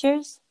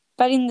teachers,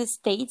 but in the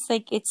States,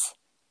 like it's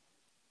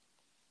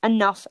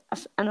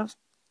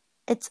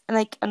it's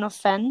like an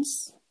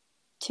offense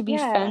to be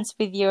friends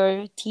with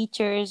your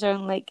teachers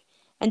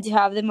and to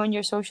have them on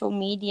your social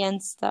media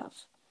and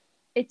stuff.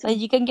 It's like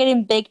you can get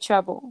in big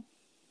trouble.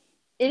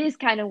 It is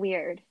kind of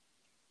weird.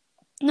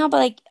 No, but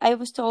like I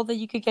was told that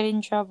you could get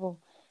in trouble.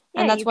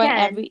 And Yeah, that's you why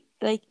can.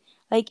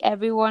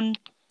 everyone,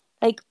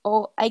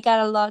 I got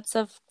a lots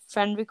of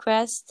friend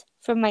requests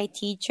from my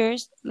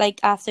teachers like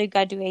after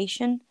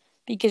graduation,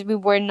 because we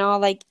were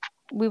not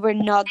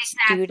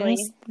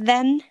students Exactly.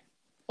 then.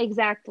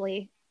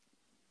 Exactly.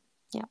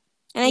 Yeah.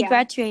 And I Yeah.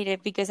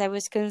 graduated because I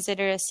was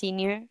considered a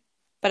senior,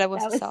 but I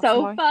was That a was so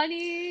sophomore.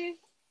 funny.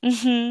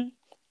 Mm-hmm.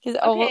 Because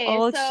Okay,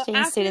 all so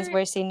exchange students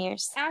were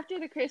seniors. after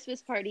the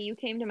Christmas party, you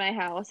came to my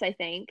house, I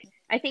think.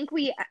 I think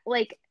we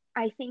like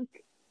I think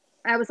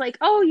I was like,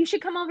 "Oh, you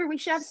should come over. We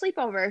should have a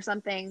sleepover or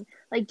something.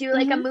 Like do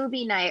like a Mm-hmm.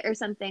 movie night or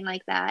something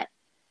like that."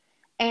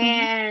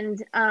 Mm-hmm.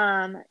 And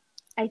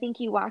I think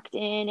you walked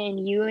in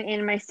and you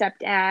and my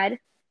stepdad,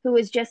 who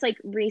was just like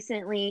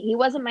recently, he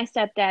wasn't my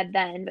stepdad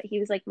then, but he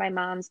was like my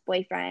mom's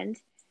boyfriend.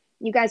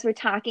 You guys were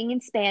talking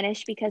in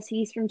Spanish because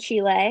he's from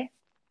Chile.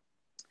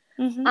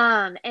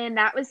 Mm-hmm. And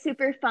that was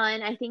super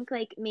fun. I think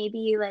like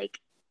maybe like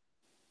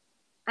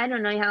I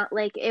don't know how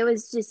like it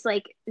was just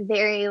like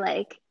very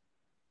like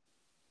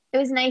it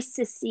was nice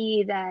to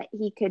see that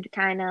he could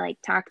kind of like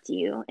talk to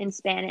you in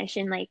Spanish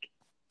and like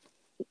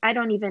I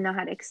don't even know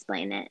how to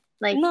explain it.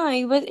 Like No,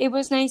 it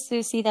was nice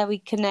to see that we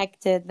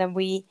connected, that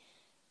we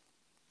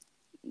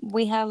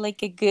had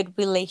like a good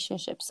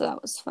relationship, so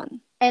that was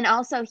fun. and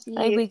also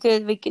Like we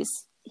could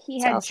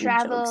tell some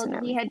jokes and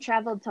he had everything.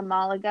 traveled to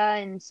Malaga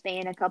in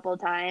Spain a couple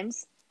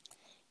times.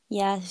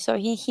 Yeah, so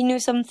he knew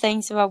some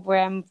things about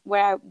where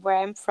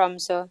I'm from,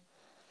 so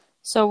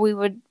we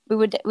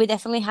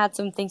definitely had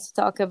some things to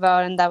talk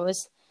about, and that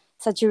was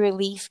such a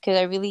relief because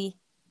I really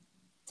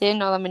didn't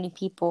know that many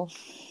people.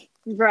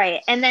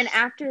 Right. And then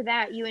after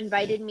that you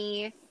invited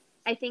me.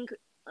 I think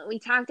we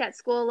talked at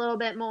school a little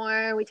bit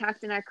more. We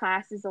talked in our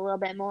classes a little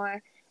bit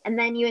more. And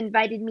then you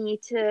invited me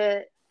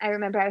to I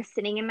remember I was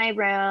sitting in my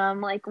room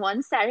like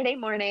one Saturday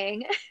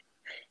morning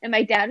and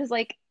my dad was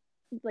like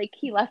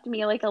he left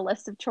me like a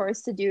list of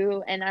chores to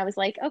do and I was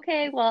like,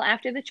 "Okay, well,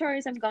 after the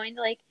chores I'm going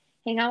to like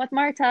hang out with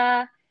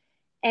Marta."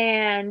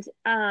 And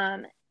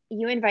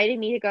you invited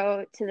me to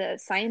go to the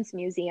science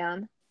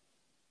museum.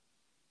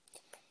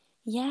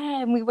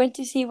 Yeah, and we went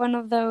to see one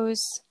of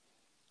those,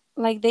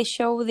 like they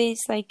show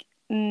these like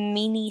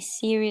mini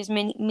series,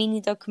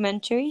 mini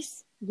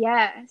documentaries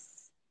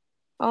Yes.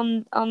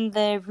 on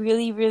the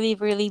really really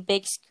really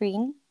big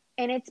screen.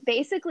 And it's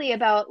basically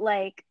about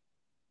like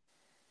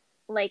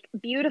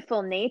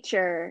beautiful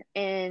nature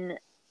in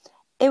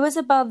It was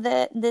about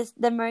the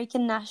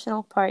American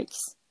national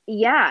parks,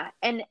 yeah,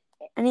 and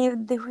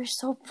they were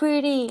so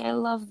pretty. I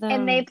love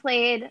and they them.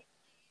 played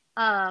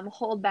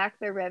Hold Back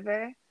the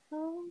River.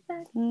 Hold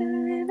back the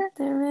river.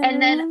 The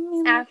And then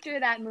river. after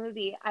that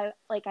movie, I'm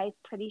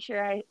pretty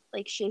sure I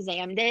like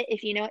Shazammed it.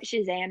 If you know what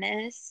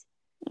Shazam is,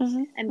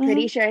 Mm-hmm, I'm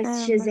pretty mm-hmm. sure I I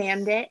remember.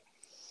 Shazammed it.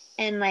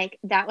 And like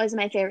that was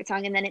my favorite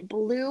song. And then it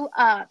blew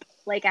up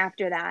like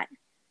after that.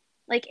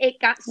 Like it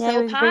got Yeah, it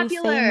so was very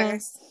popular.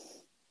 famous.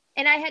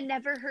 And I had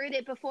never heard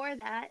it before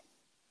that.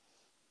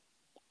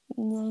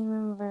 Yeah, I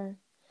remember.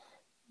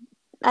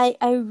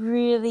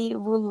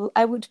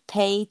 I would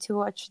pay to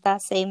watch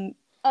that same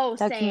Oh,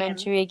 same.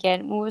 documentary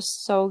again. It was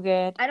so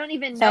good. I don't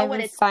even If I know what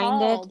ever it's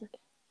find it, called.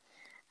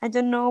 I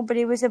don't know, but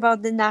it was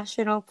about the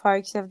national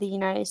parks of the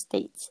United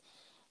States,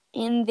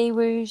 and they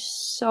were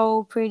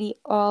so pretty,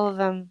 all of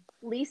them.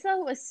 Lisa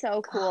was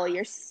so cool,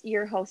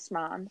 your host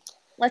mom.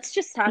 Let's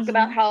just talk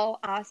about Hmm. how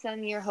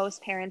awesome your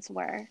host parents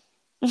were.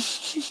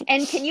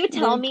 And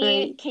They're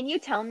great. can you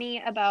tell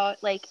me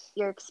about like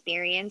your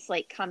experience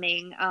like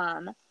coming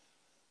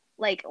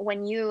like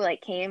when you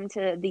like came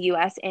to the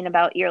US and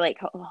about your like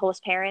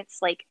host parents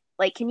like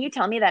can you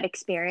tell me that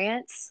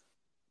experience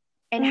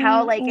and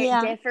how like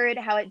Yeah.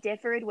 how it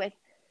differed with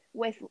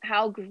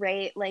how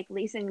great like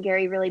Lisa and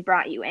Gary really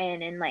brought you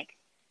in and like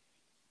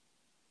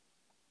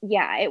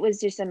yeah, it was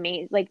just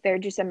amazing. Like they're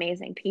just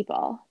amazing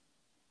people.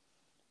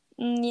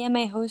 Yeah,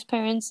 my host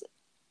parents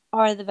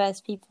are the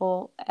best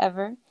people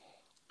ever.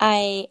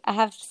 I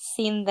have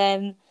seen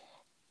them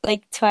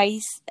like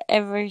twice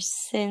ever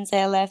since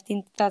I left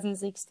in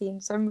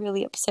 2016, so I'm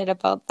really upset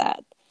about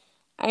that.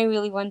 I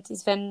really want to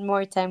spend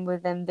more time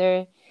with them.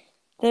 They're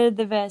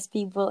the best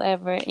people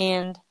ever,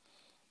 and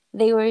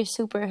they were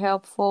super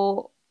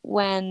helpful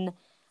when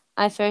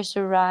I first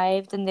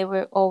arrived, and they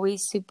were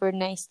always super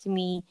nice to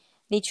me.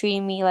 They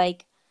treated me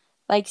like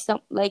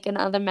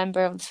another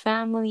member of the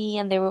family,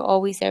 and they were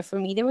always there for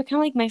me. They were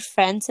kind of like my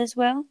friends as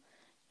well.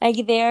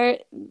 Like they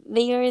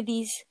are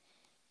these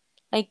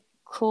like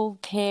cool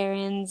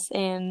parents,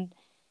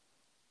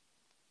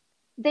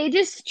 They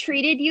just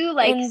treated you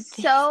like and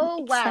so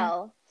exact.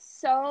 well,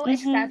 so Mm-hmm.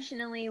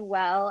 exceptionally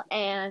well,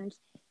 and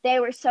they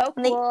were so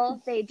And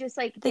cool. They just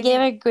like they gave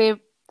didn't, a great.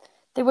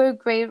 They were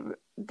great.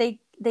 They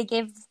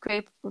gave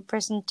great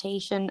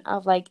representation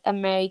of like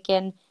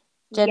American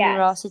yes,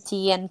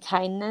 generosity and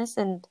kindness,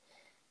 and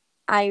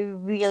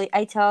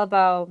I tell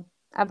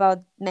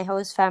about my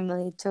host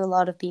family to a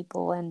lot of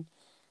people, and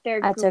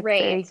they're I took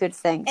very great. good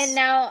And things.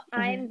 now Hmm.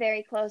 I'm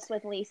very close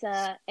with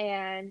Lisa,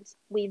 and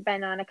we've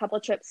been on a couple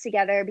trips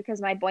together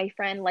because my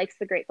boyfriend likes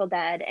the Grateful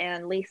Dead,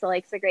 and Lisa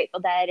likes the Grateful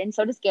Dead, and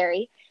so does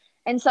Gary.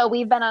 And so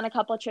we've been on a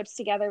couple trips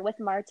together with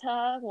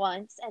Marta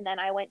once, and then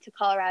I went to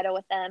Colorado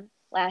with them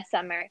last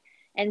summer.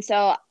 And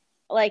so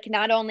like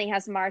not only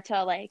has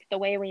Marta like the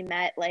way we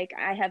met, like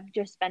I have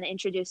just been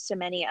introduced to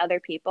many other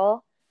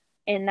people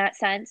in that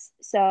sense.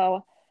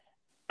 So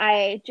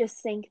I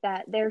just think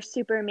that they're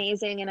super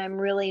amazing and I'm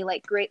really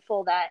like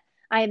grateful that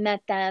I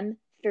met them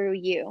through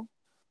you.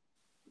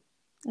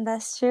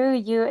 That's true.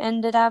 You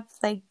ended up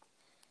like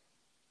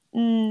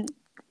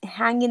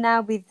hanging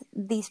out with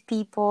these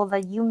people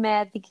that you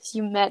met because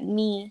you met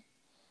me,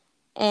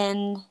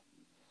 and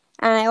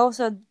I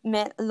also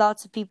met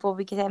lots of people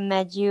because I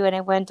met you, and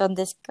I went on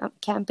this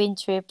camping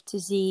trip to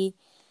see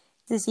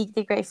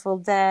the Grateful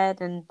Dead,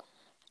 and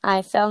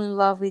I fell in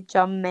love with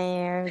John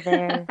Mayer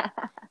there,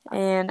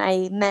 and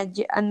I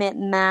met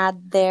Matt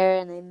there,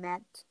 and I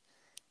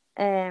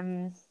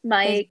met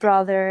Mike, his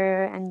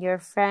brother, and your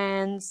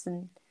friends,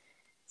 and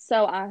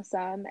so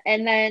awesome.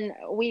 And then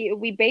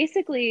we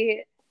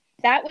basically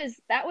that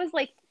was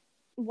like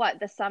what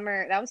the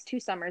summer that was 2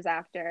 summers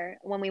after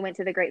when we went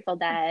to the Grateful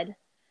Dead.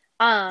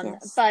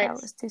 yes, But that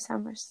was 2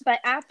 summers. but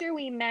after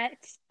we met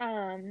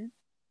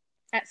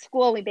at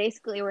school, we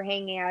basically were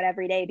hanging out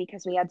every day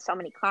because we had so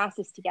many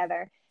classes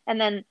together. And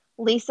then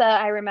Lisa,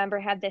 I remember,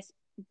 had this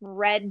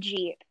red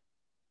Jeep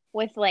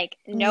with like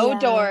no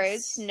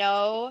doors,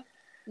 no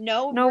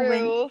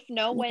roof,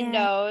 no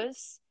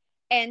windows.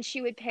 And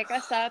she would pick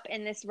us up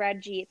in this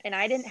red Jeep. And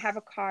I didn't have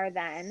a car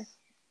then.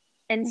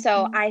 And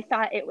so I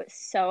thought it was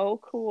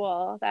so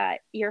cool that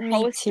your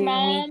host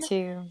mom. Me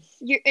too.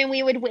 And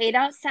we would wait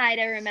outside.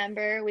 I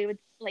remember we would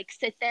like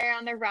sit there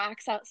on the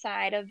rocks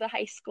outside of the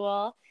high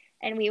school,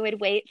 and we would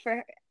wait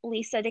for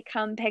Lisa to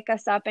come pick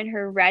us up in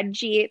her red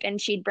Jeep, and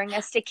she'd bring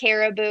us to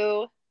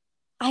Caribou.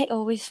 I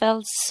always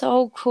felt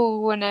so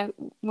cool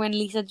when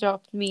Lisa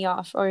dropped me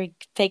off or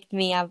picked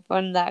me up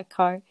on that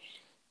car.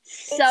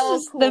 So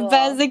it's cool. The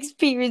best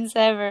experience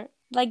ever.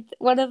 Like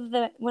one of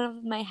the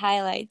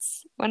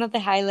highlights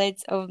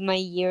of my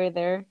year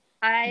there.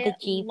 I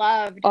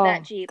loved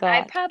that Jeep. God.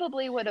 I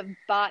probably would have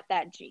bought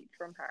that Jeep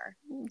from her.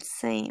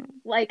 Same.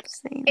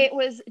 It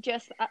was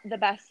just the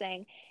best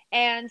thing.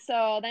 And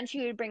so then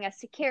she would bring us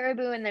to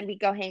Caribou, and then we'd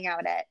go hang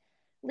out at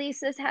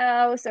Lisa's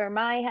house or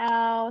my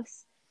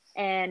house,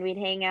 and we'd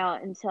hang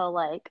out until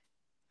like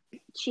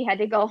she had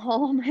to go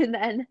home, and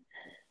then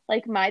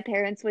like my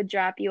parents would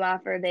drop you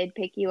off or they'd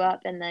pick you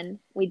up, and then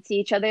we'd see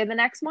each other the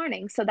next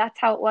morning. So that's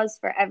how it was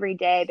for every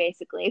day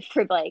basically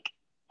for like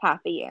half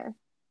a year.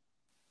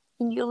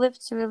 And you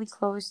lived really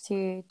close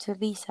to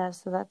Lisa,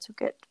 so that's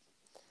good.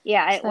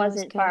 Yeah, it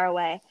wasn't far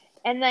away.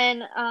 And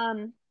then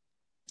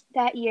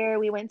that year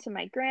we went to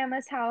my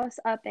grandma's house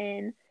up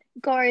in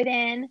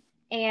Gordon,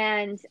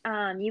 and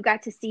you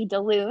got to see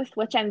Duluth,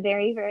 which I'm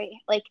very,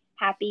 very like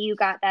happy you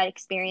got that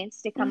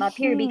experience to come up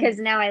here, because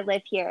now I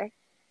live here,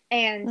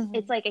 and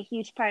it's like a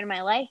huge part of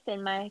my life,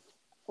 and a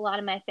lot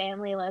of my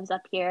family lives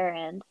up here,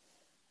 and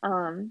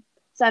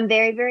so I'm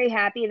very, very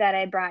happy that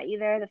I brought you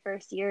there the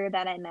first year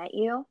that I met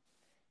you.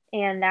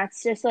 And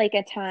that's just like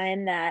a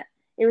time that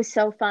it was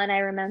so fun. I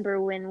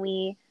remember when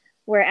we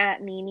were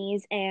at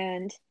Mimi's,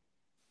 and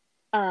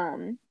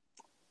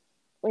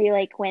we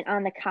like went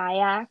on the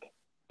kayak,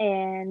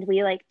 and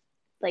we like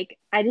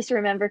I just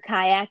remember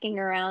kayaking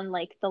around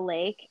like the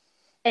lake,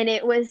 and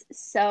it was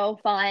so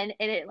fun,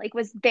 and it like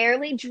was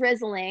barely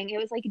drizzling. It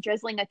was like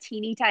drizzling a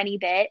teeny tiny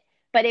bit,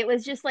 but it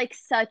was just like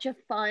such a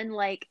fun,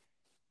 like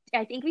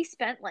I think we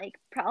spent like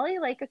probably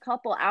like a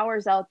couple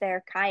hours out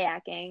there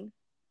kayaking.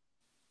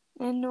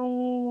 I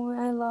know,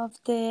 I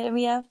loved it.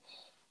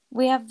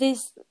 We have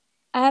this.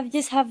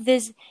 Just have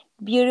this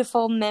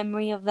beautiful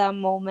memory of that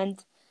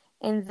moment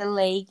in the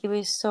lake. It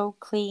was so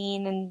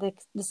clean, and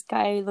the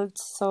sky looked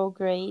so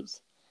great.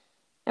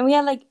 And we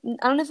had like,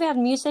 I don't know if we had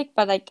music,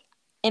 but like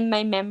in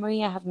my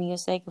memory, I have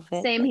music of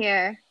it. Same like,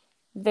 here.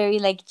 Very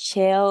like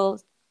chill.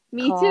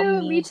 Me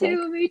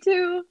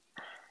too.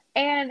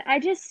 And I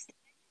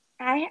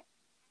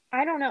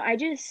don't know. I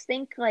just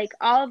think like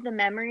all of the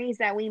memories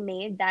that we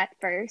made that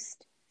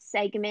first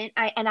segment,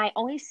 I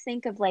always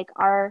think of like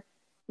our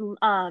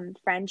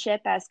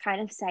friendship as kind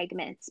of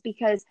segments,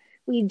 because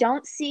we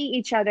don't see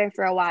each other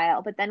for a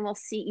while, but then we'll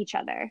see each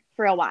other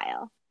for a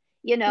while,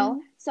 you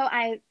know? So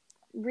I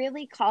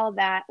really call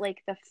that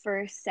like the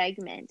first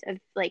segment of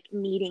like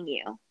meeting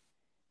you.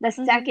 The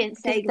second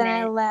segment, then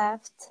I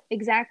left.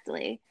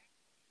 Exactly.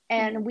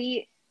 And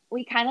we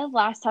kind of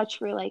lost touch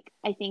for like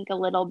I think a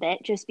little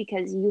bit, just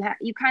because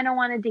you kind of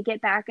wanted to get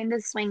back into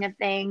the swing of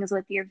things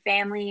with your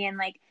family and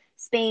like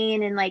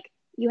Spain, and like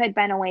you had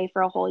been away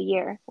for a whole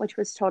year, which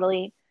was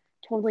totally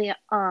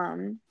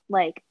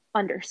like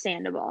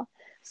understandable.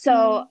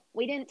 So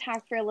we didn't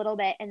talk for a little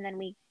bit, and then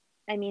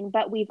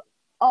but we've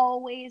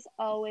always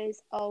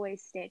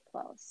stayed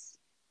close.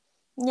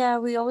 Yeah,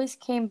 we always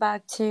came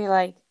back to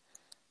like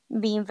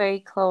being very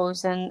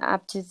close, and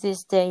up to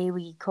this day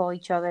we call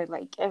each other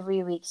like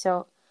every week,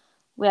 so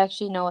we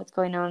actually know what's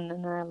going on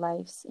in our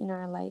lives.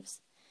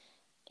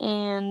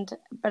 And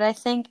but I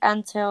think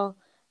until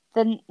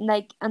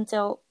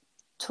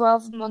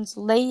 12 months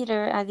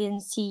later, I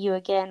didn't see you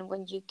again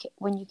when you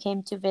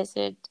came to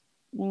visit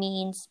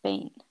me in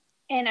Spain.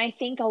 And I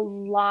think a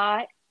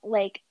lot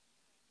of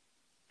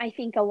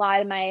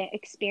my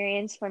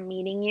experience from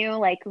meeting you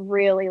like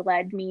really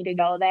led me to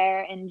go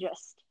there and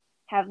just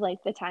have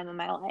like the time of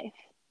my life.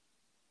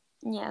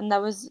 Yeah, and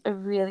that was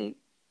that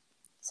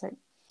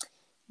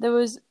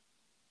was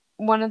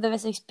one of the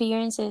best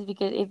experiences,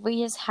 because if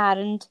we just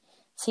hadn't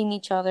seen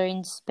each other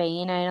in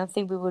Spain, I don't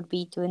think we would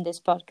be doing this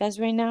podcast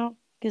right now.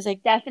 Because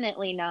like,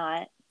 definitely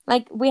not.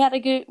 Like we had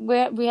a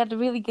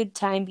really good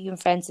time being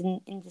friends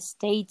in the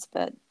States,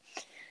 but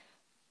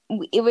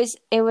it was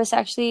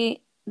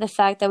actually the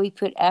fact that we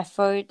put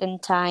effort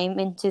and time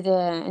into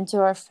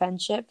our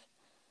friendship.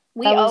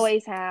 We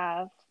always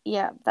have.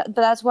 Yeah, but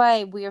that's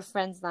why we are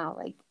friends now.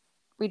 Like,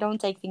 we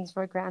don't take things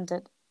for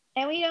granted.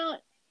 And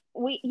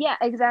yeah,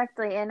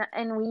 exactly.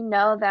 And we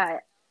know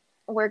that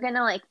we're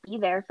gonna like be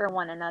there for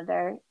one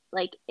another.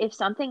 Like if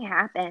something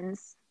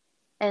happens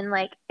and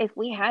like if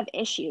we have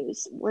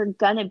issues, we're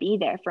gonna be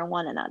there for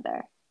one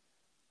another.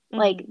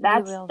 Like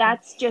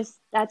that's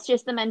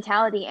just the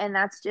mentality, and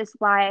that's just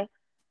why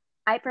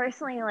I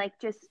personally like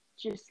just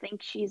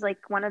think she's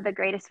like one of the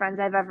greatest friends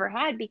I've ever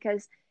had,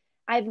 because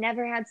I've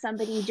never had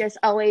somebody just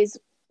always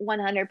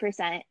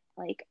 100%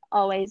 like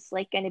always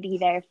like going to be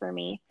there for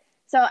me.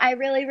 So I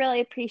really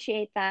really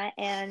appreciate that,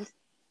 and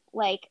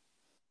like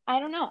I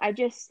don't know, I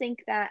just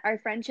think that our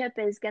friendship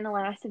is going to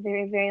last a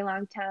very very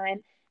long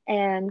time,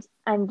 and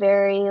I'm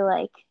very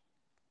like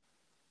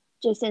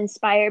just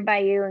inspired by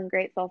you and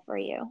grateful for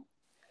you.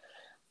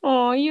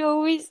 Oh, you're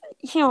always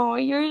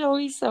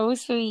so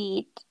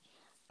sweet.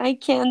 I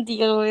can't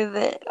deal with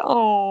it.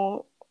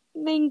 Oh,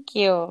 thank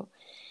you.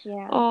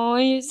 Yeah. Oh,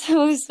 you're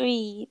so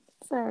sweet.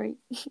 Sorry.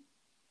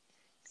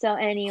 So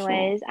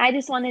anyways, I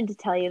just wanted to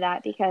tell you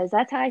that because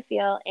that's how I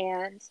feel,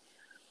 and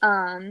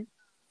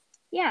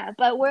yeah,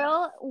 but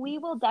we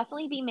will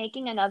definitely be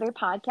making another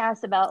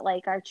podcast about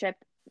like our trip,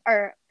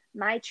 or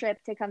my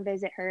trip to come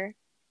visit her.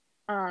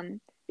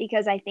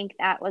 Because I think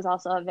that was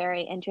also a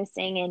very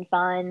interesting and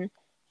fun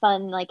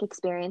like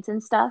experience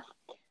and stuff.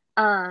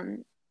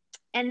 Um,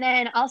 and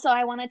then also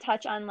I want to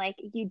touch on like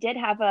you did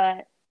have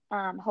a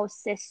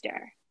host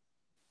sister.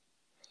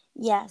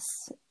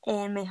 Yes,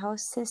 and my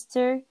host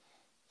sister,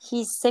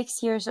 he's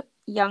 6 years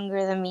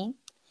younger than me,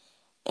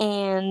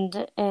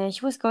 and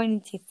she was going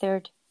into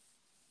third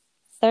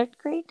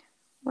grade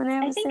when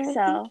I was there. So.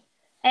 I think.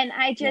 And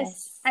I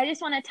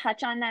just want to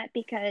touch on that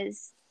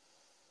because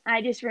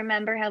I just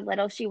remember how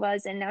little she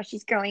was, and now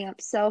she's growing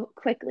up so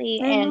quickly.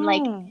 I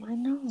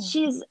know.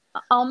 She's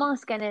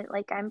almost gonna,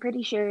 like, I'm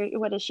pretty sure,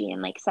 what is she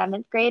in, like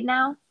 7th grade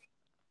now?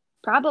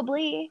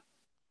 Probably.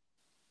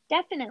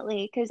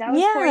 Definitely, because that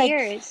was 4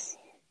 years.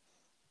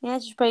 Yeah,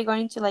 she's probably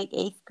going to like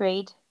 8th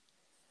grade.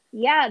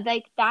 Yeah,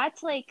 like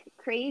that's like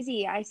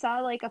crazy. I saw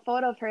like a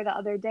photo of her the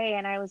other day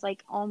and I was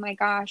like, oh my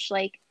gosh,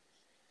 like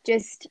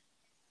just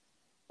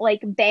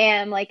like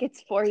bam, like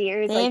it's 4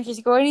 years. Damn, like,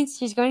 she's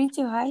going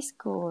to high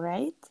school,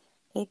 right?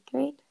 8th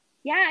grade?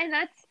 Yeah,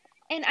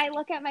 and I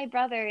look at my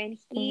brother and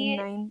he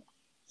 9.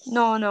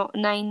 No,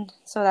 9.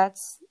 So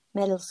that's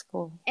middle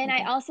school. And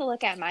I also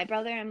look at my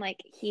brother and I'm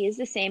like, he is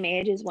the same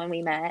age as when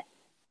we met.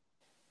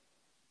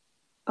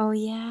 Oh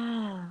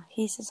yeah,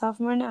 he's a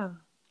sophomore now.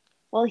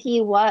 Well,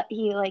 he's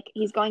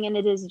going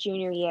into his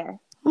junior year.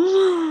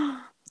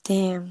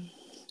 Damn,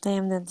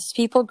 these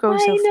people grow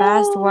so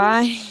fast.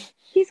 Why?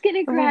 He's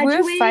gonna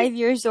graduate. We're 5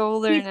 years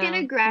older now. He's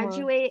gonna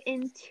graduate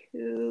in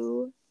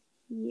 2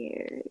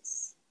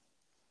 years.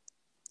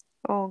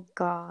 Oh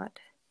God.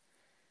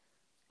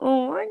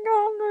 Oh my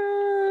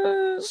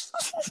goodness.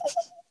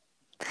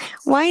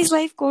 Why is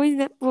life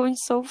going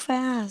so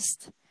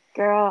fast?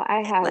 Girl,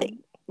 I have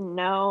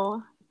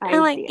no idea.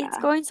 And like it's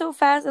going so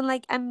fast, and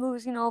like I'm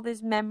losing all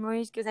these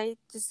memories because I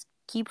just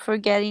keep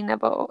forgetting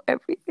about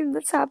everything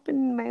that's happened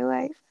in my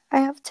life. I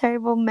have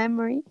terrible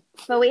memory.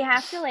 But we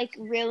have to like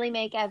really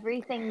make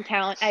everything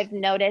count. I've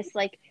noticed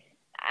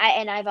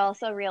I've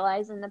also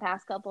realized in the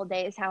past couple of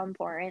days how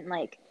important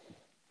like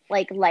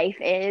life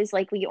is.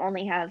 Like we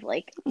only have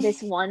like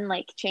this one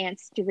like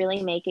chance to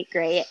really make it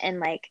great,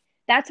 and like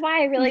that's why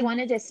I really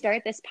wanted to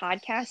start this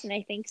podcast. And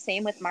I think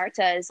same with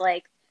Marta is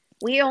like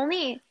you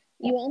only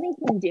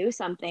can do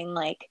something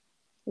like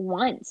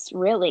once,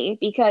 really,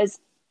 because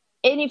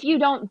and if you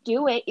don't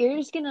do it, you're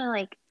just gonna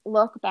like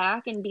look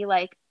back and be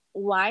like,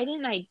 why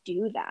didn't I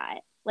do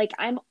that? Like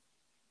I'm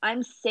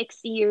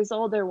 60 years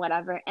old or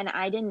whatever, and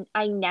I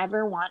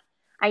never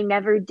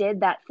did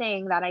that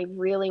thing that I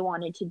really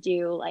wanted to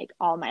do like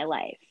all my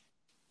life.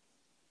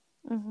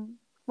 Mm-hmm.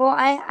 Well,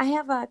 I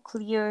have a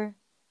clear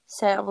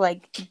set of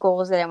like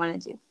goals that I want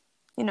to do.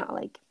 You know,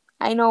 like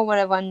I know what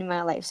I want in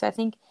my life. So I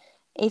think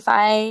if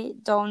I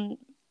don't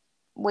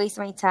waste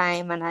my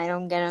time and I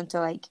don't get into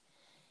like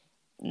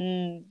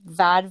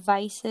bad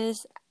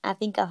vices, I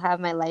think I'll have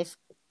my life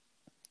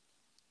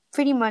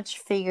pretty much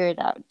figured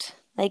out.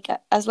 Like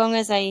as long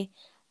as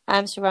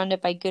I'm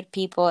surrounded by good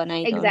people and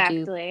I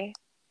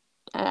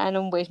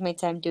don't waste my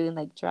time doing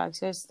like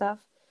drugs or stuff,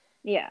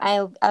 Yeah.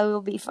 I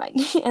will be fine.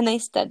 And I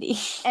study.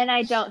 And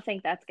I don't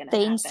think that's going to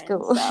happen. In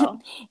school. So.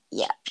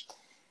 Yeah.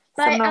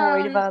 But, so I'm not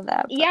worried about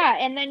that. But... Yeah,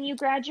 and then you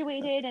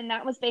graduated, and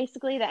that was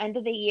basically the end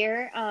of the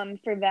year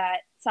for that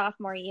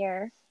sophomore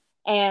year.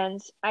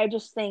 And I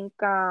just think,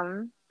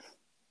 I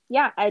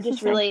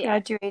just really... I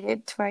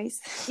graduated twice.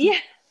 Yeah.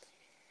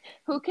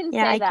 Who can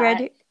say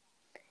that?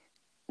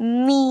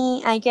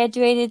 I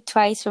graduated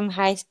twice from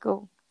high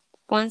school.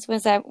 Once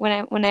was when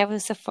I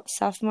was a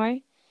sophomore.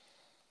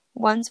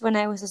 Once when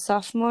I was a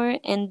sophomore,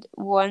 and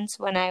once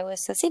when I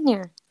was a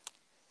senior.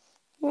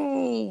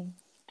 Yay!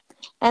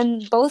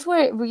 And both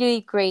were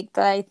really great,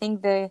 but I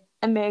think the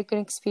American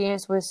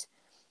experience was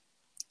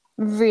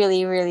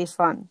really, really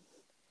fun.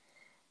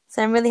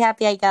 So I'm really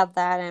happy I got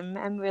that.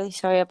 I'm really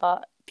sorry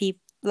about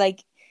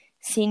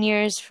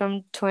seniors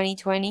from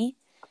 2020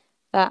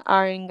 that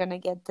aren't gonna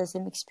get the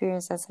same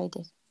experience as I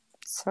did.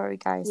 Sorry,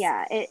 guys.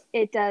 Yeah,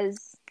 it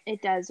does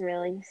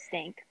really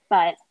stink,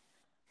 but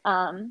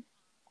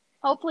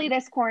hopefully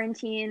this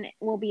quarantine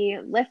will be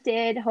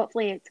lifted.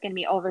 Hopefully it's gonna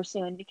be over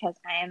soon, because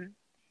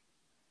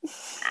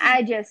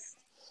I just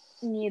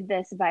need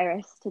this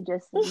virus to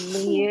just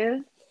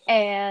leave.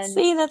 And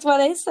see, that's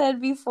what I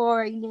said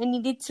before. I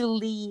needed to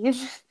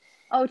leave.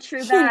 Oh,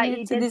 true that.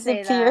 You did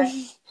say that.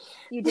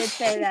 You did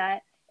say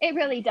that. It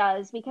really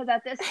does, because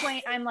at this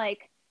point I'm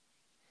like,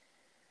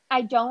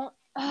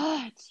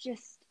 it's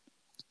just,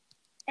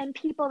 and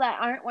people that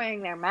aren't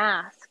wearing their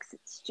masks,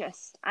 it's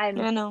just, I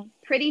know.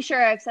 Pretty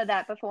sure I've said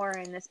that before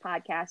in this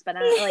podcast, but I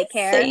don't really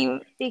care. Same.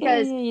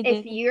 Because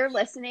if you're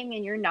listening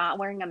and you're not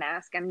wearing a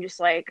mask, I'm just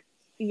like,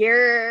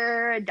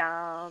 you're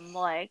dumb.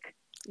 Like,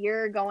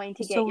 you're going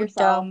to get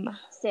yourself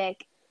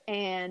sick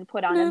and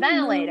put on a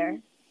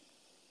ventilator.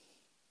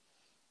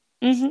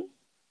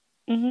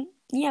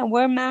 Yeah,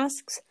 wear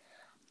masks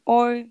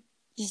or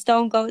just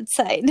don't go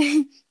outside.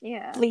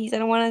 Yeah. Please, I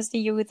don't want to see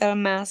you without a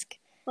mask.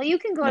 Well, you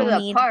can go to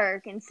the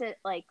park and sit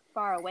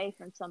far away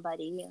from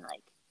somebody,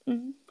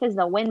 and because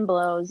the wind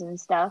blows and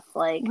stuff.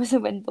 With the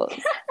wind blows,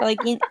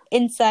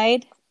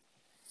 inside,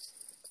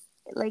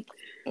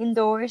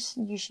 indoors,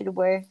 you should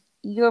wear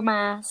your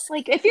mask.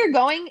 If you're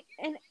going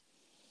and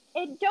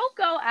don't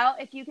go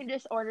out if you can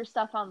just order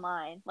stuff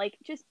online.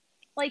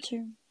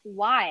 True.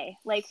 Why?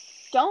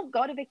 Don't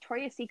go to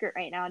Victoria's Secret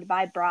right now to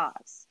buy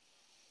bras.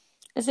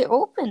 Is it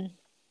open?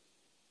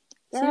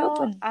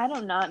 Girl, I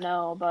do not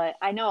know, but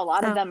I know a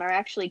lot of them are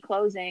actually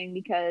closing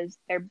because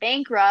they're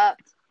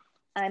bankrupt.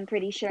 I'm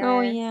pretty sure. Oh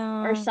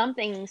yeah. Or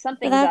something's up.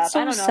 So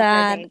I don't know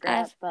sad. If they're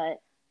bankrupt,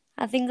 but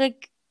I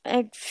think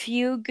a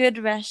few good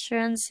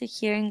restaurants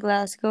here in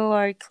Glasgow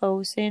are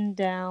closing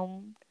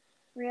down.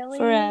 Really?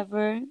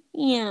 Forever.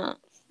 Yeah,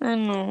 I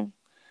know.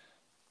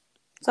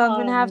 So I'm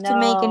gonna have to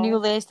make a new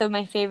list of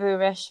my favorite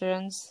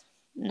restaurants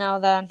now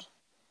that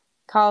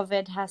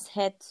COVID has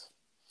hit.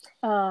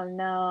 Oh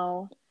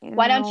no.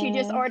 Why don't you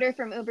just order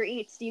from Uber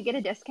Eats? Do you get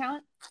a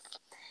discount?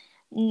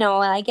 No,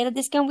 I get a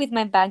discount with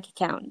my bank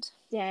account.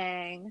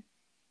 Dang.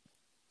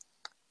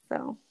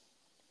 So.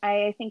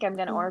 I think I'm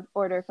going to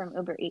order from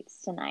Uber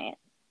Eats tonight.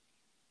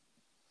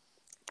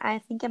 I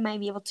think I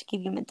might be able to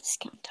give you a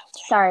discount.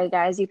 Sorry,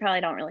 guys. You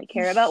probably don't really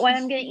care about what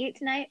I'm going to eat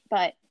tonight.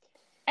 But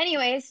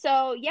anyways,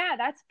 so yeah,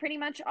 that's pretty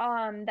much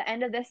the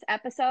end of this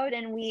episode.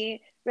 And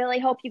we really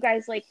hope you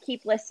guys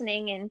keep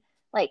listening and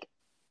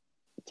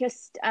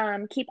just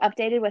keep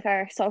updated with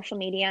our social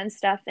media and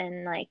stuff,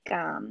 and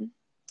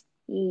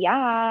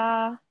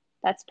yeah,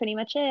 that's pretty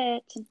much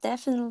it.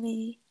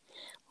 Definitely.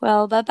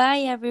 Well,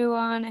 bye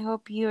everyone. I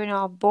hope you're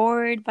not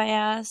bored by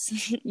us.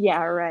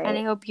 Yeah, right. And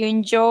I hope you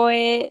enjoy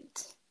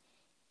it.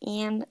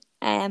 And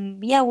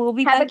we'll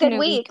be back in a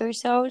week or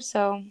so.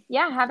 So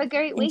yeah, have a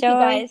great week, you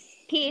guys.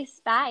 Peace.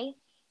 Bye.